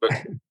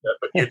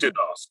you did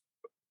ask.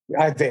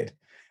 I did.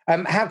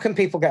 How can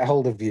people get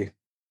hold of you?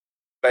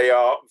 They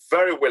are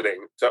very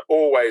willing to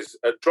always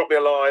drop me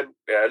a line,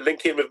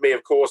 link in with me,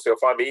 of course. You'll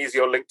find me easy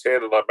on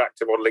LinkedIn, and I'm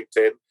active on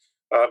LinkedIn.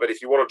 But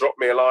if you want to drop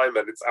me a line,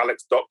 then it's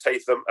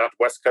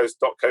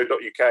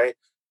alex.tatham@westcoast.co.uk.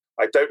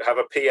 I don't have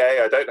a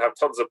PA. I don't have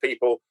tons of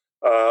people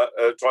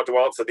trying to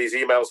answer these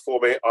emails for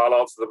me. I'll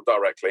answer them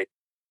directly.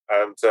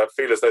 And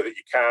feel as though that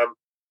you can.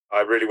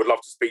 I really would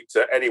love to speak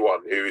to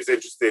anyone who is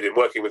interested in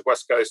working with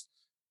West Coast,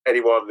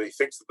 anyone who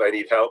thinks that they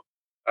need help.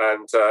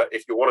 And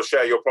if you want to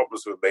share your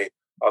problems with me,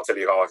 I'll tell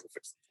you how I can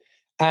fix them.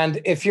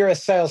 And if you're a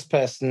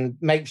salesperson,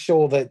 make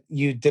sure that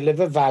you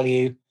deliver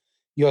value,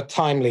 you're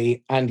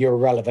timely, and you're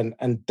relevant,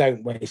 and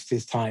don't waste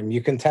his time.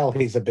 You can tell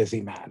he's a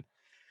busy man.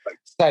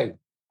 So,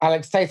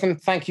 Alex Tatham,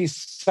 thank you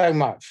so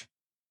much.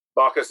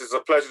 Marcus, it's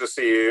a pleasure to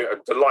see you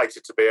and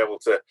delighted to be able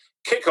to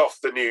kick off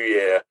the new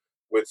year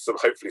with some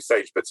hopefully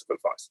sage bits of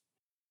advice.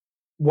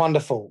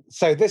 Wonderful.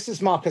 So this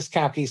is Marcus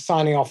Cauchi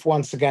signing off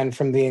once again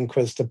from the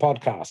Inquisitor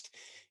podcast.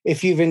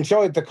 If you've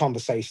enjoyed the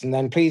conversation,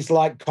 then please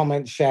like,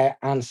 comment, share,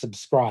 and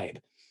subscribe.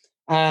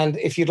 And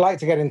if you'd like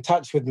to get in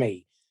touch with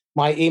me,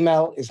 my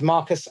email is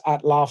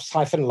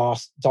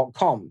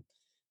marcus@laughs-last.com.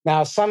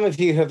 Now, some of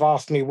you have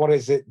asked me, what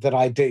is it that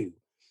I do?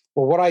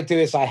 Well, what I do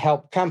is I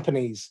help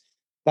companies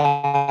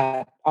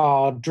that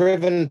are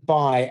driven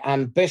by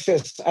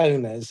ambitious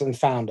owners and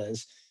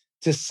founders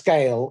to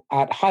scale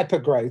at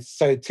hypergrowth,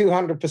 so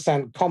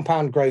 200%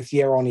 compound growth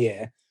year on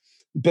year,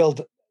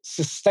 build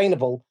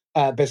sustainable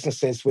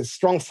businesses with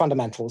strong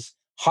fundamentals,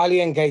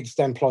 highly engaged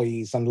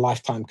employees, and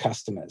lifetime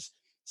customers.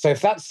 So if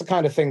that's the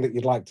kind of thing that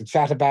you'd like to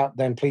chat about,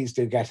 then please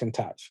do get in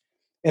touch.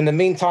 In the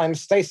meantime,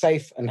 stay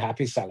safe and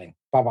happy selling.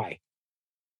 Bye-bye.